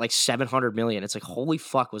 10 years at like 700 million. It's like, holy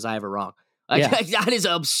fuck, was I ever wrong? Like, that is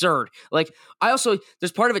absurd. Like,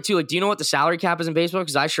 there's part of it too. Like, do you know what the salary cap is in baseball?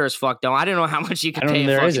 Because I sure as fuck don't. I didn't know how much you could pay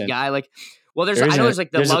a fucking guy. Like, well, I know there's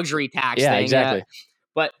like the luxury tax thing. Exactly.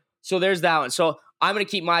 But so there's that one. So I'm going to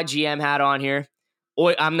keep my GM hat on here.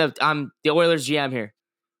 I'm the Oilers GM here.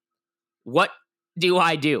 What do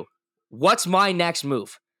I do? What's my next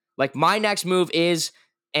move? Like, my next move is,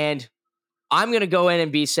 and I'm going to go in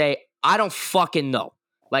and say, I don't fucking know.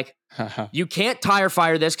 Like, you can't tire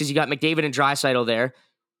fire this because you got McDavid and Draisaitl there.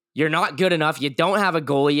 You're not good enough. You don't have a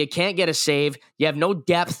goalie. You can't get a save. You have no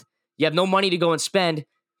depth. You have no money to go and spend.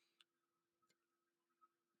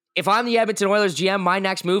 If I'm the Edmonton Oilers GM, my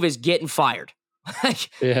next move is getting fired.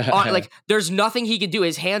 Like, there's nothing he can do.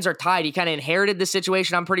 His hands are tied. He kind of inherited the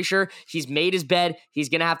situation, I'm pretty sure. He's made his bed. He's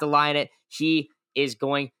going to have to lie in it. He is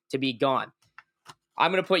going to be gone.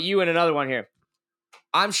 I'm going to put you in another one here.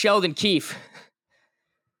 I'm Sheldon Keefe.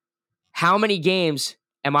 How many games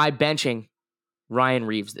am I benching Ryan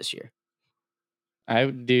Reeves this year?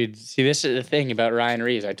 Dude, see, this is the thing about Ryan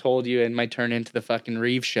Reeves. I told you it might turn into the fucking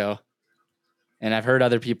Reeves show. And I've heard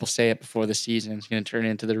other people say it before the season. It's going to turn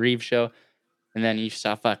into the Reeves show. And then you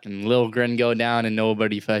saw fucking Liljegren go down and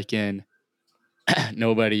nobody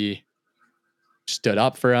stood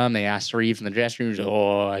up for him. They asked Reeves in the dressing room,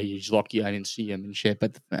 "Oh, he's lucky I didn't see him and shit."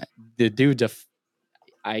 But the dude's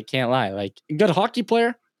I can't lie, like good hockey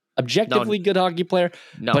player, objectively good hockey player.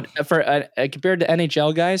 No. But for compared to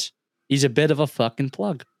NHL guys, he's a bit of a fucking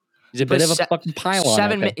plug. He's a bit of a fucking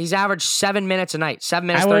pylon. He's averaged 7 minutes a night. 7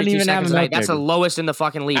 minutes, I wouldn't 32 even have seconds him a out night. That's there, the dude. lowest in the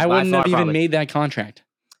fucking league. I wouldn't have even probably. made that contract.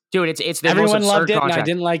 Dude, it's the Everyone most loved absurd it, contract. and I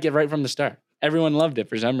didn't like it right from the start. Everyone loved it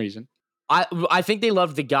for some reason. I think they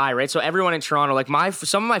loved the guy, right? So everyone in Toronto, like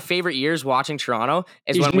some of my favorite years watching Toronto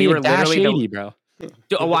is He's when we were dash literally 80, bro.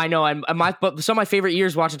 Oh, I know. But some of my favorite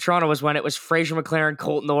years watching Toronto was when it was Fraser McLaren,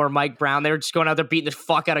 Colton Orr, Mike Brown. They were just going out there beating the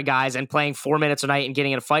fuck out of guys and playing 4 minutes a night and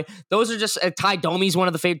getting in a fight. Those are just Ty Domi's one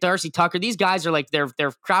of the favorite. Darcy Tucker. These guys are like they're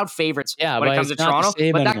crowd favorites when it comes to Toronto.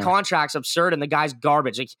 But that contract's absurd and the guy's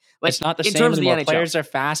garbage. Like it's not the in same terms anymore. Of the NHL. Players are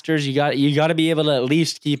faster. You got to be able to at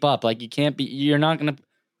least keep up. Like you can't be. You're not gonna.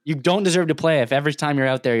 You don't deserve to play if every time you're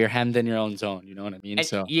out there you're hemmed in your own zone. You know what I mean? And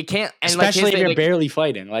so you can't, and especially like if you're barely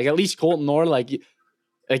fighting. Like at least Colton Orr, like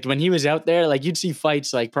when he was out there, like you'd see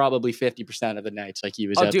fights like probably 50% of the nights, like he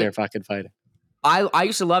was out there fucking fighting. I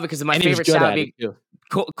used to love it because my favorite stat would be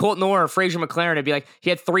Colton Orr or Fraser McLaren. It'd be like he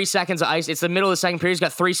had 3 seconds of ice. It's the middle of the second period. He's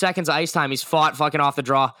got 3 seconds of ice time. He's fought fucking off the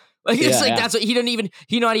draw. Like that's what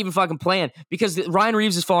he's not even fucking playing because Ryan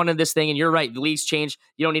Reeves is falling into this thing. And you're right, the league's changed.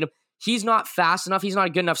 You don't need him. He's not fast enough. He's not a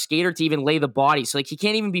good enough skater to even lay the body. So like he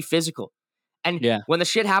can't even be physical. And when the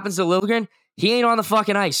shit happens to Liljegren, he ain't on the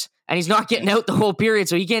fucking ice. And he's not getting out the whole period,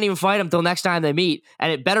 so he can't even fight him until next time they meet.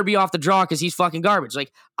 And it better be off the draw because he's fucking garbage.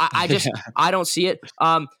 Like I just I don't see it.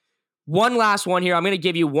 One last one here. I'm going to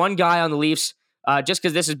give you one guy on the Leafs, just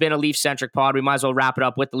because this has been a Leaf-centric pod. We might as well wrap it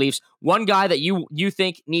up with the Leafs. One guy that you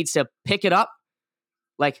think needs to pick it up,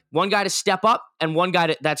 like one guy to step up, and one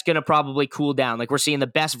guy that's going to probably cool down. Like we're seeing the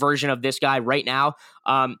best version of this guy right now.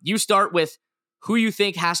 You start with who you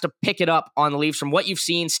think has to pick it up on the Leafs from what you've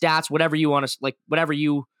seen, stats, whatever you want to like, whatever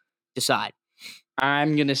you decide.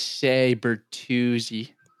 I'm gonna say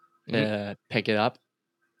Bertuzzi to pick it up.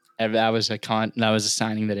 That was a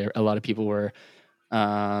signing that a lot of people were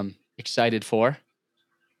excited for.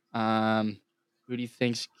 Who do you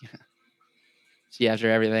think's see after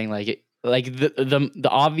everything the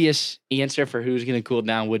obvious answer for who's gonna cool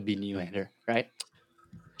down would be Nylander, right?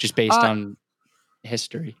 Just based on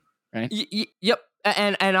history, right? Yep.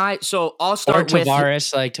 And I'll start with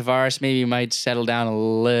Tavares. Like Tavares maybe might settle down a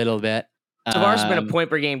little bit. Tavares has been a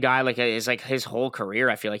point per game guy is like his whole career.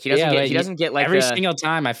 I feel like he doesn't get like every single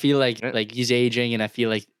time. I feel like he's aging, and I feel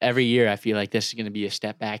like every year I feel like this is going to be a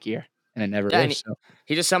step back year, and it never is. So.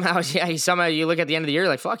 He just somehow you look at the end of the year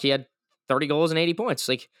like fuck, he had 30 goals and 80 points.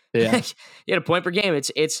 Like he had a point per game.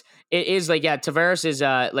 It is like Tavares is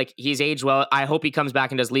like he's aged well. I hope he comes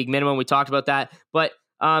back and does league minimum. We talked about that, but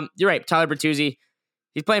you're right, Tyler Bertuzzi.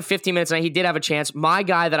 He's playing 15 minutes and he did have a chance. My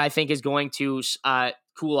guy that I think is going to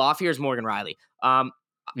cool off here is Morgan Rielly.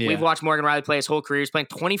 We've watched Morgan Rielly play his whole career. He's playing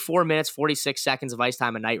 24 minutes, 46 seconds of ice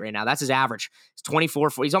time a night right now. That's his average. It's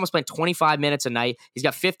 24. He's almost playing 25 minutes a night. He's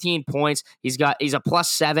got 15 points. He's a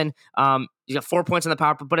 +7. He's got 4 points on the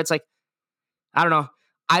power play. But it's like, I don't know.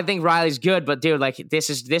 I think Rielly's good, but dude, like this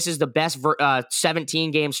is the best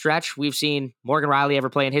 17 game stretch we've seen Morgan Rielly ever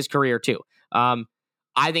play in his career too.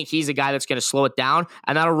 I think he's a guy that's going to slow it down,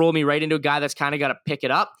 and that'll roll me right into a guy that's kind of got to pick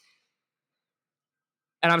it up.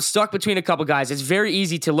 And I'm stuck between a couple guys. It's very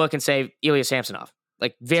easy to look and say Ilya Samsonov.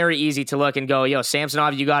 Like very easy to look and go, yo,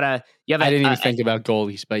 Samsonov, you have. I didn't even think about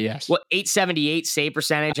goalies, but yes. Well, 878 save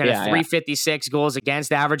percentage and a 356 goals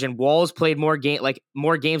against average, and Wall's played more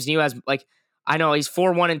games than you has. Like I know he's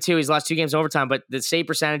 4-1-2. He's lost 2 games overtime, but the save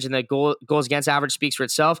percentage and the goals against average speaks for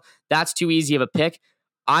itself. That's too easy of a pick.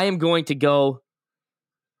 I am going to go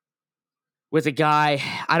with a guy.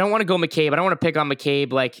 I don't want to go McCabe. I don't want to pick on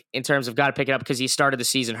McCabe like in terms of got to pick it up because he started the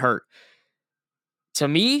season hurt. To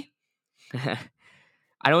me,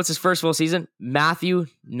 I know it's his first full season. Matthew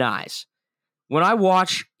Knies. When I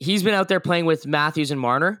watch, he's been out there playing with Matthews and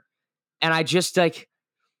Marner, and I just like,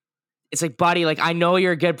 it's like, buddy, like I know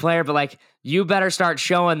you're a good player, but like you better start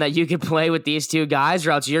showing that you can play with these two guys,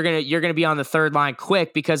 or else you're gonna be on the third line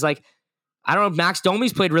quick because like. I don't know. Max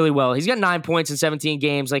Domi's played really well. He's got 9 points in 17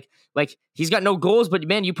 games. Like he's got no goals, but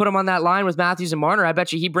man, you put him on that line with Matthews and Marner. I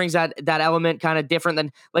bet you he brings that element kind of different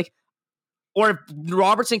than like. Or if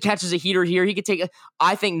Robertson catches a heater here, he could take.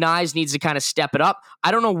 I think Knies needs to kind of step it up. I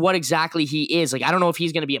don't know what exactly he is. Like I don't know if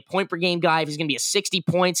he's going to be a point per game guy. If he's going to be a 60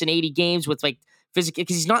 points in 80 games with like physical,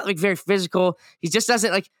 because he's not like very physical. He just doesn't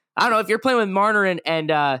like. I don't know if you're playing with Marner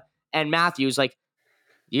and Matthews like.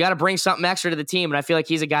 You got to bring something extra to the team, and I feel like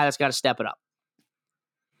he's a guy that's got to step it up.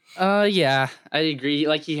 Yeah, I agree.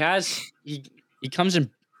 Like he comes in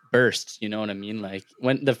bursts, you know what I mean? Like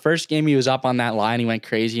when the first game he was up on that line, he went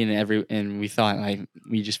crazy and we thought like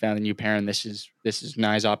we just found a new pair and this is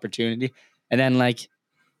nice opportunity. And then like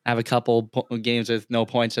have a couple games with no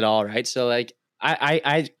points at all, right? So like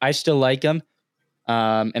I still like him.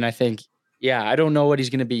 And I think, yeah, I don't know what he's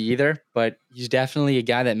going to be either, but he's definitely a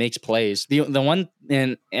guy that makes plays. The one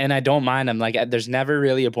and I don't mind him. Like, there's never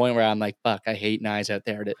really a point where I'm like, fuck, I hate Nyes out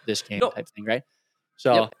there at this game No. type thing, right?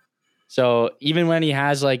 So, Yep. so even when he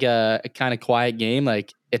has like a kind of quiet game,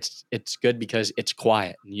 like it's good because it's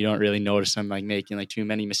quiet and you don't really notice him like making like too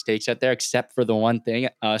many mistakes out there, except for the one thing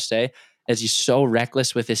I'll say is he's so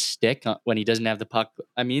reckless with his stick when he doesn't have the puck.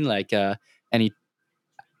 I mean, like, and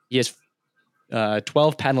he has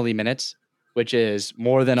 12 penalty minutes, which is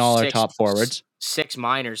more than all our top forwards. 6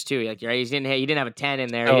 minors too. Like, right? He didn't have a 10 in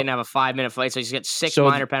there. So, he didn't have a 5-minute fight, so he's got 6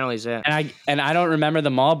 minor penalties. Yeah. And I don't remember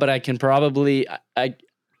them all, but I can probably I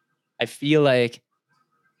feel like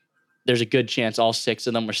there's a good chance all 6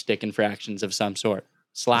 of them were stick infractions of some sort.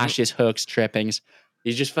 Slashes, hooks, trippings.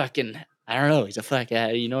 He's just fucking, I don't know. He's a fuck,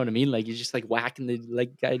 you know what I mean? Like he's just like whacking the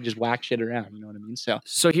like guy just whack shit around. You know what I mean? So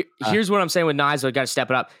here's what I'm saying with Nyes. Got to step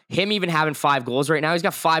it up. Him even having 5 goals right now. He's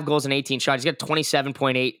got 5 goals and 18 shots. He's got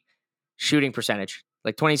 27.8 shooting percentage,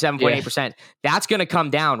 like 27.8%. That's going to come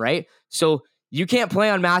down, right? So you can't play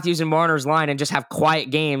on Matthews and Marner's line and just have quiet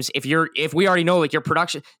games. If we already know like your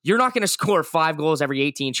production, you're not going to score 5 goals every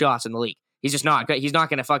 18 shots in the league. He's just not. He's not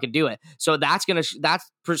going to fucking do it. So that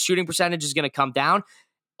shooting percentage is going to come down.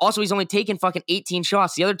 Also, he's only taken fucking 18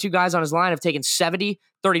 shots. The other 2 guys on his line have taken 70,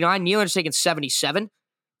 39. Nylander's taken 77.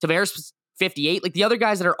 Tavares 58. Like the other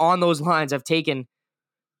guys that are on those lines have taken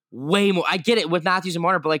way more. I get it with Matthews and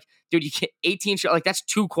Marner, but like, dude, you get 18 shots. Like that's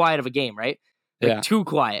too quiet of a game, right? Like too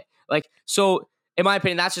quiet. Like, so in my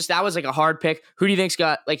opinion, that was like a hard pick. Who do you think's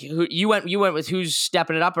got like who you went with who's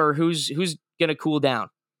stepping it up or who's gonna cool down?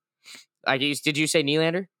 Did you say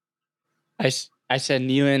Nylander? I said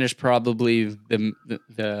Nylander's probably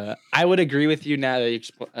the I would agree with you now that you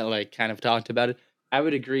like kind of talked about it. I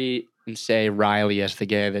would agree and say Riley as the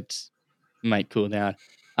guy that might cool down.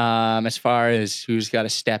 As far as who's got to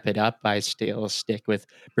step it up, I still stick with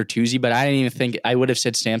Bertuzzi, but I didn't even think I would have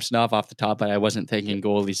said Samsonov off the top, but I wasn't thinking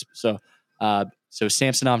goalies. So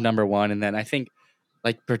Samsonov number 1, and then I think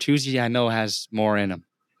like Bertuzzi, I know has more in him,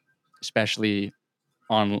 especially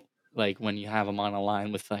on like when you have him on a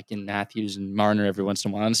line with fucking Matthews and Marner every once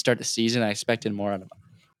in a while. And start the season, I expected more out of him.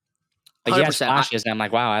 Like, yes, flashes, and I'm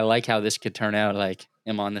like, wow, I like how this could turn out. Like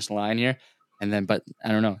him on this line here, and then, but I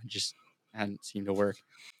don't know, it just hadn't seemed to work.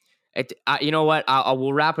 You know what?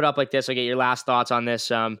 We'll wrap it up like this. I'll get your last thoughts on this.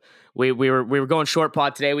 We were going short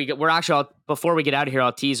pod today. We're actually before we get out of here,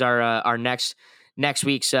 I'll tease our next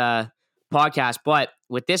week's podcast. But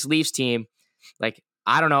with this Leafs team, like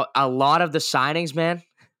I don't know, a lot of the signings, man,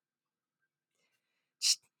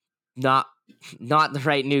 not the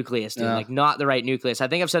right nucleus, dude. Like not the right nucleus. I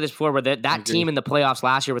think I've said this before, where that team in the playoffs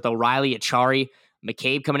last year with O'Reilly, Achari,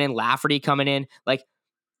 McCabe coming in, Lafferty coming in, like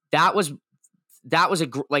that was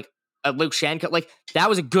Luke Shank, like that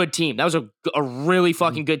was a good team. That was a really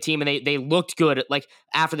fucking good team, and they looked good. Like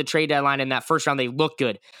after the trade deadline in that first round, they looked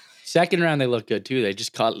good. Second round, they looked good too. They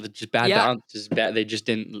just caught bad bounces. They just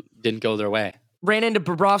didn't go their way. Ran into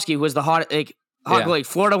Bobrovsky, who was the hot goalie.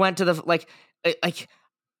 Florida went to the like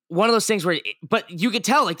one of those things where, but you could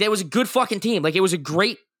tell like there was a good fucking team. Like it was a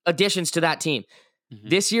great additions to that team. Mm-hmm.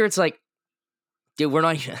 This year, it's like, dude, we're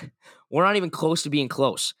not even close to being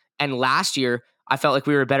close. And last year, I felt like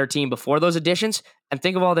we were a better team before those additions. And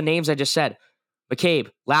think of all the names I just said.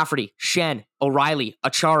 McCabe, Lafferty, Shen, O'Reilly,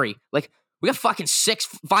 Achari. Like, we got fucking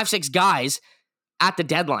 6 guys at the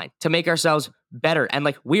deadline to make ourselves better. And,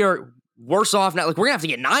 like, we are worse off now. Like, we're going to have to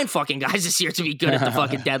get 9 fucking guys this year to be good at the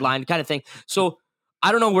fucking deadline kind of thing. So,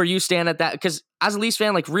 I don't know where you stand at that. Because as a Leafs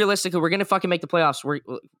fan, like, realistically, we're going to fucking make the playoffs.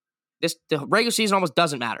 The regular season almost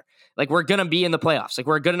doesn't matter. Like, we're going to be in the playoffs. Like,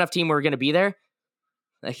 we're a good enough team where we're going to be there.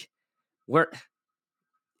 Like,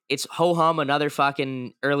 it's ho-hum, another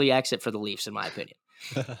fucking early exit for the Leafs, in my opinion.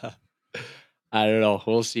 I don't know.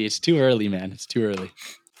 We'll see. It's too early, man. It's too early.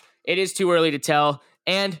 It is too early to tell.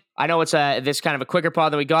 And I know it's this kind of a quicker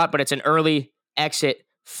pod than we got, but it's an early exit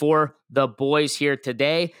for the boys here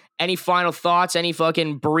today. Any final thoughts? Any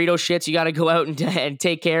fucking burrito shits you got to go out and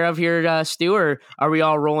take care of here, Stu? Or are we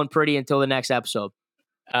all rolling pretty until the next episode?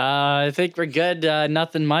 I think we're good.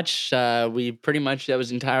 Nothing much. We pretty much, that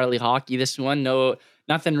was entirely hockey this one.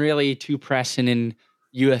 Nothing really too pressing in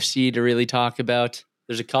UFC to really talk about.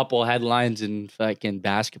 There's a couple headlines in fucking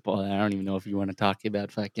basketball. I don't even know if you want to talk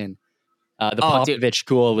about fucking The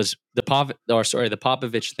Popovich the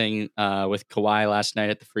Popovich thing with Kawhi last night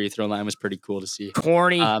at the free throw line was pretty cool to see.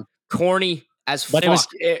 Corny as fuck. But it was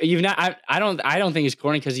you've not. I don't think it's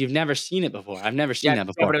corny because you've never seen it before. I've never seen that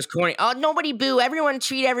before. But it was corny. Oh, nobody boo. Everyone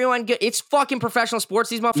treat everyone good. It's fucking professional sports.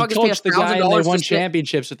 These motherfuckers He pay coached the guy and they won to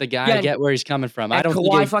championships with the guy. Yeah, I get where he's coming from. I don't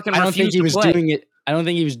think he was doing it. I don't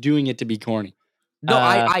think he was doing it to be corny. No,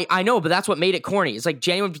 I know, but that's what made it corny. It's like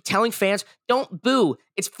genuine telling fans, don't boo.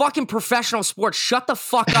 It's fucking professional sports. Shut the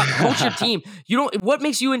fuck up. Coach your team. What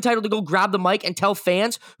makes you entitled to go grab the mic and tell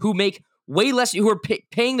fans who make way less, who are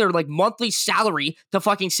paying their like monthly salary to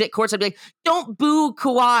fucking sit courts and be like, don't boo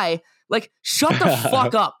Kawhi. Like, shut the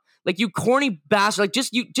fuck up. Like, you corny bastard. Like,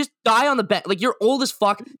 just die on the bet. Like, you're old as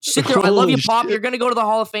fuck. Sit there. I love you, Pop. You're going to go to the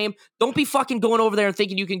Hall of Fame. Don't be fucking going over there and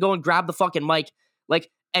thinking you can go and grab the fucking mic.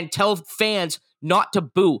 Like, and tell fans not to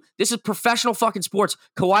boo. This is professional fucking sports.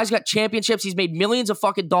 Kawhi's got championships. He's made millions of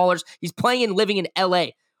fucking dollars. He's playing and living in LA.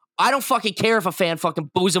 I don't fucking care if a fan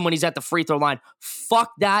fucking boos him when he's at the free throw line.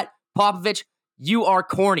 Fuck that. Popovich, you are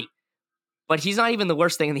corny. But he's not even the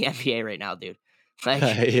worst thing in the NBA right now, dude. Like,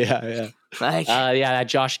 yeah. Like, that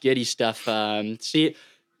Josh Giddey stuff. See,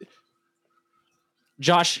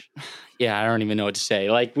 Josh, I don't even know what to say.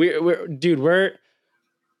 Like,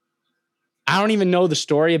 I don't even know the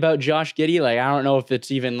story about Josh Giddey. Like, I don't know if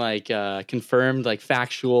it's even like confirmed, like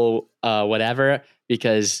factual, whatever.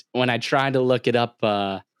 Because when I tried to look it up,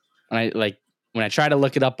 when I tried to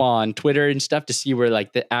look it up on Twitter and stuff to see where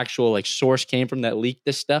like the actual like source came from that leaked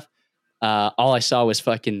this stuff, all I saw was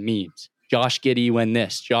fucking memes. Josh Giddey when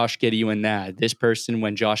this, Josh Giddey when that, this person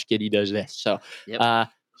when Josh Giddey does this. So,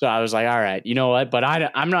 so I was like, all right, you know what? But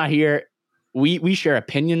I'm not here. We share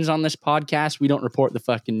opinions on this podcast. We don't report the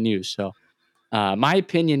fucking news. So, my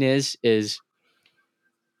opinion is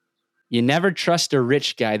you never trust a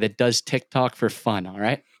rich guy that does TikTok for fun. All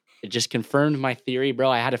right. It just confirmed my theory, bro.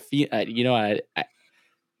 I had a feel,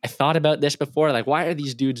 I thought about this before. Like, why are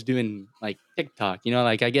these dudes doing like TikTok? You know,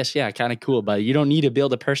 like, I guess, kind of cool, but you don't need to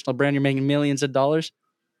build a personal brand. You're making millions of dollars.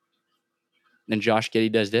 And then Josh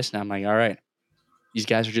Giddey does this. And I'm like, all right, these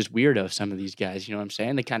guys are just weirdos. Some of these guys, you know what I'm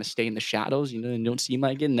saying? They kind of stay in the shadows, and don't seem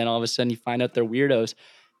like it. And then all of a sudden you find out they're weirdos.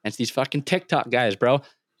 And it's these fucking TikTok guys, bro.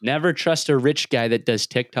 Never trust a rich guy that does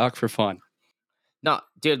TikTok for fun. No,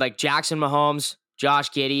 dude, like Jackson Mahomes, Josh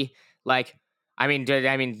Giddey, like, I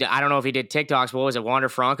don't know if he did TikToks, but what was it, Wander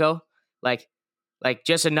Franco? Like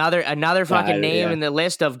just another fucking name in the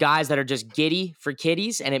list of guys that are just giddy for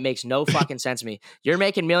kiddies, and it makes no fucking sense to me. You're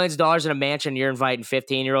making millions of dollars in a mansion, you're inviting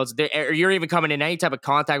 15-year-olds, or you're even coming in any type of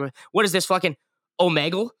contact with, what is this fucking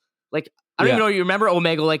Omegle? Like, I don't even know you remember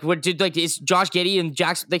Omegle. Like, what did, like, it's Josh Giddey and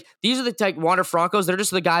Jackson, like, these are the type Wander Francos, they're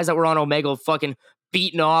just the guys that were on Omegle fucking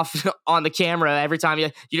beating off on the camera every time you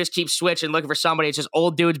just keep switching, looking for somebody. It's just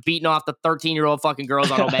old dudes beating off the 13-year-old fucking girls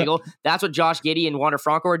on Omegle. That's what Josh Giddey and Wander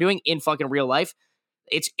Franco are doing in fucking real life.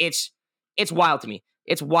 It's wild to me.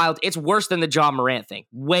 It's wild. It's worse than the John Morant thing.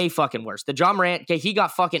 Way fucking worse. The John Morant, okay, he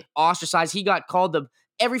got fucking ostracized. He got called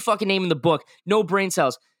every fucking name in the book. No brain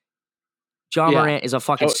cells. John Morant is a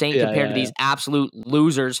fucking saint compared to these absolute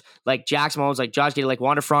losers like Jackson Mahomes, like Josh Giddey, like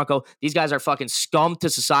Wander Franco. These guys are fucking scum to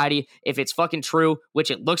society. If it's fucking true,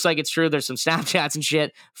 which it looks like it's true, there's some Snapchats and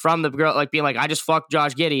shit from the girl like being like, I just fucked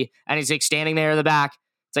Josh Giddey, and he's like standing there in the back.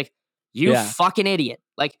 It's like, you fucking idiot.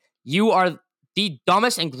 Like, you are the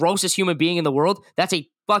dumbest and grossest human being in the world. That's a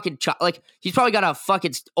fucking child. Like, he's probably got a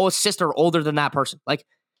fucking sister older than that person. Like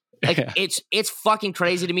it's fucking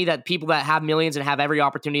crazy to me that people that have millions and have every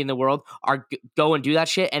opportunity in the world are go and do that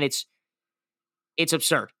shit, and it's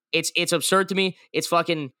absurd. It's absurd to me. It's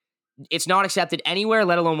not accepted anywhere,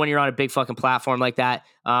 let alone when you're on a big fucking platform like that.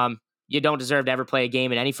 You don't deserve to ever play a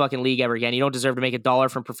game in any fucking league ever again. You don't deserve to make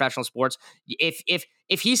 $1 from professional sports.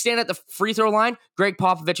 If he's standing at the free throw line, Greg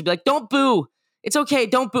Popovich would be like, "Don't boo. It's okay.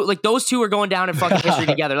 Don't boo." Like, those two are going down in fucking history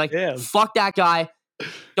together. Like, fuck that guy.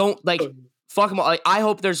 Don't like. Fuck him. Like, I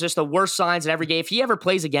hope there's just the worst signs in every game. If he ever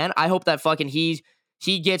plays again, I hope that fucking he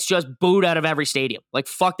gets just booed out of every stadium. Like,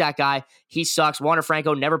 fuck that guy. He sucks. Wander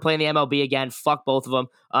Franco, never play in the MLB again. Fuck both of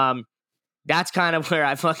them. That's kind of where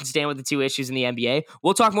I fucking stand with the two issues in the NBA.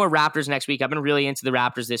 We'll talk more Raptors next week. I've been really into the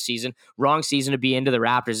Raptors this season. Wrong season to be into the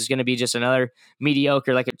Raptors. It's going to be just another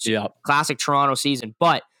mediocre, like a classic Toronto season.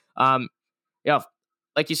 But,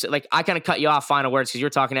 like you said, like, I kind of cut you off final words because you're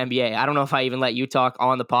talking NBA. I don't know if I even let you talk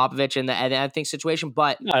on the Popovich and the everything situation,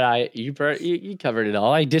 but you covered it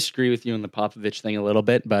all. I disagree with you on the Popovich thing a little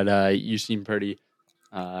bit, but you seem pretty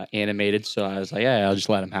animated, so I was like, I'll just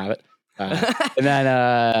let him have it. And then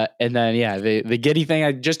the Giddey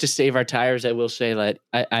thing. Just to save our tires, I will say that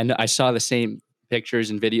I saw the same pictures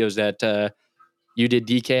and videos that You did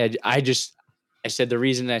DK. I said the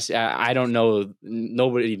reason I don't know.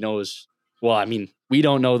 Nobody knows. Well, I mean, we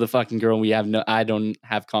don't know the fucking girl. I don't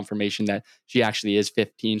have confirmation that she actually is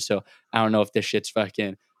 15. So I don't know if this shit's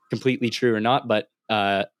fucking completely true or not. But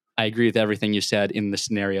I agree with everything you said in the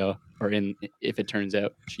scenario, or if it turns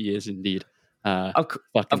out she is indeed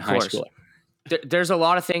fucking high schooler. There's a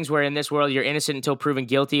lot of things where in this world you're innocent until proven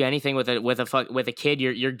guilty. Anything with a kid,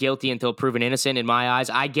 you're guilty until proven innocent. In my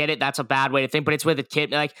eyes, I get it. That's a bad way to think, but it's with a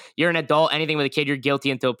kid. Like, you're an adult. Anything with a kid, you're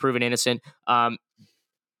guilty until proven innocent.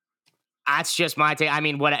 That's just my take. I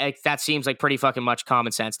mean, that seems like pretty fucking much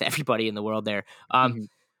common sense to everybody in the world there. Want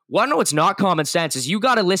to know what's not common sense is you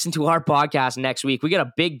got to listen to our podcast next week. We got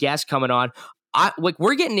a big guest coming on.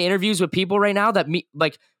 We're getting interviews with people right now that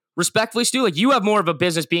respectfully, Stu, like, you have more of a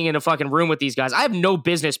business being in a fucking room with these guys. I have no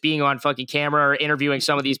business being on fucking camera or interviewing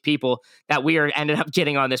some of these people that we ended up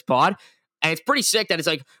getting on this pod. And it's pretty sick that it's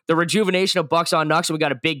like the rejuvenation of Bucks on Nucks. And we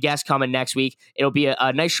got a big guest coming next week. It'll be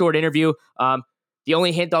a nice short interview. The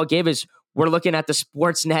only hint I'll give is we're looking at the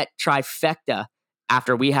Sportsnet trifecta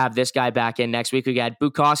after we have this guy back in next week. We got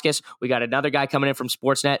Bukauskas. We got another guy coming in from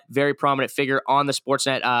Sportsnet, very prominent figure on the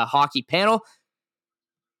Sportsnet hockey panel.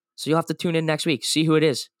 So you'll have to tune in next week, see who it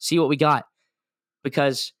is, see what we got.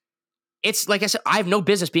 Because it's, like I said, I have no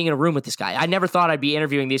business being in a room with this guy. I never thought I'd be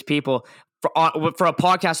interviewing these people for a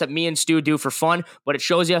podcast that me and Stu do for fun, but it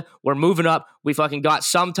shows you we're moving up. We fucking got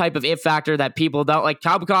some type of it factor that people don't like.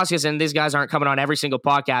 Kyle Bukauskas and these guys aren't coming on every single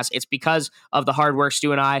podcast. It's because of the hard work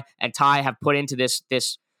Stu and I and Ty have put into this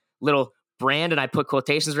little brand, and I put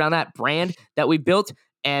quotations around that brand that we built.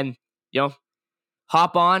 And,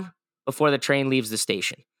 hop on before the train leaves the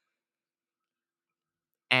station.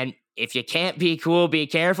 And if you can't be cool, be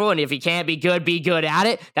careful. And if you can't be good at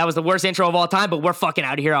it. That was the worst intro of all time, but we're fucking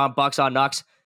out of here on Bucks on Nucks.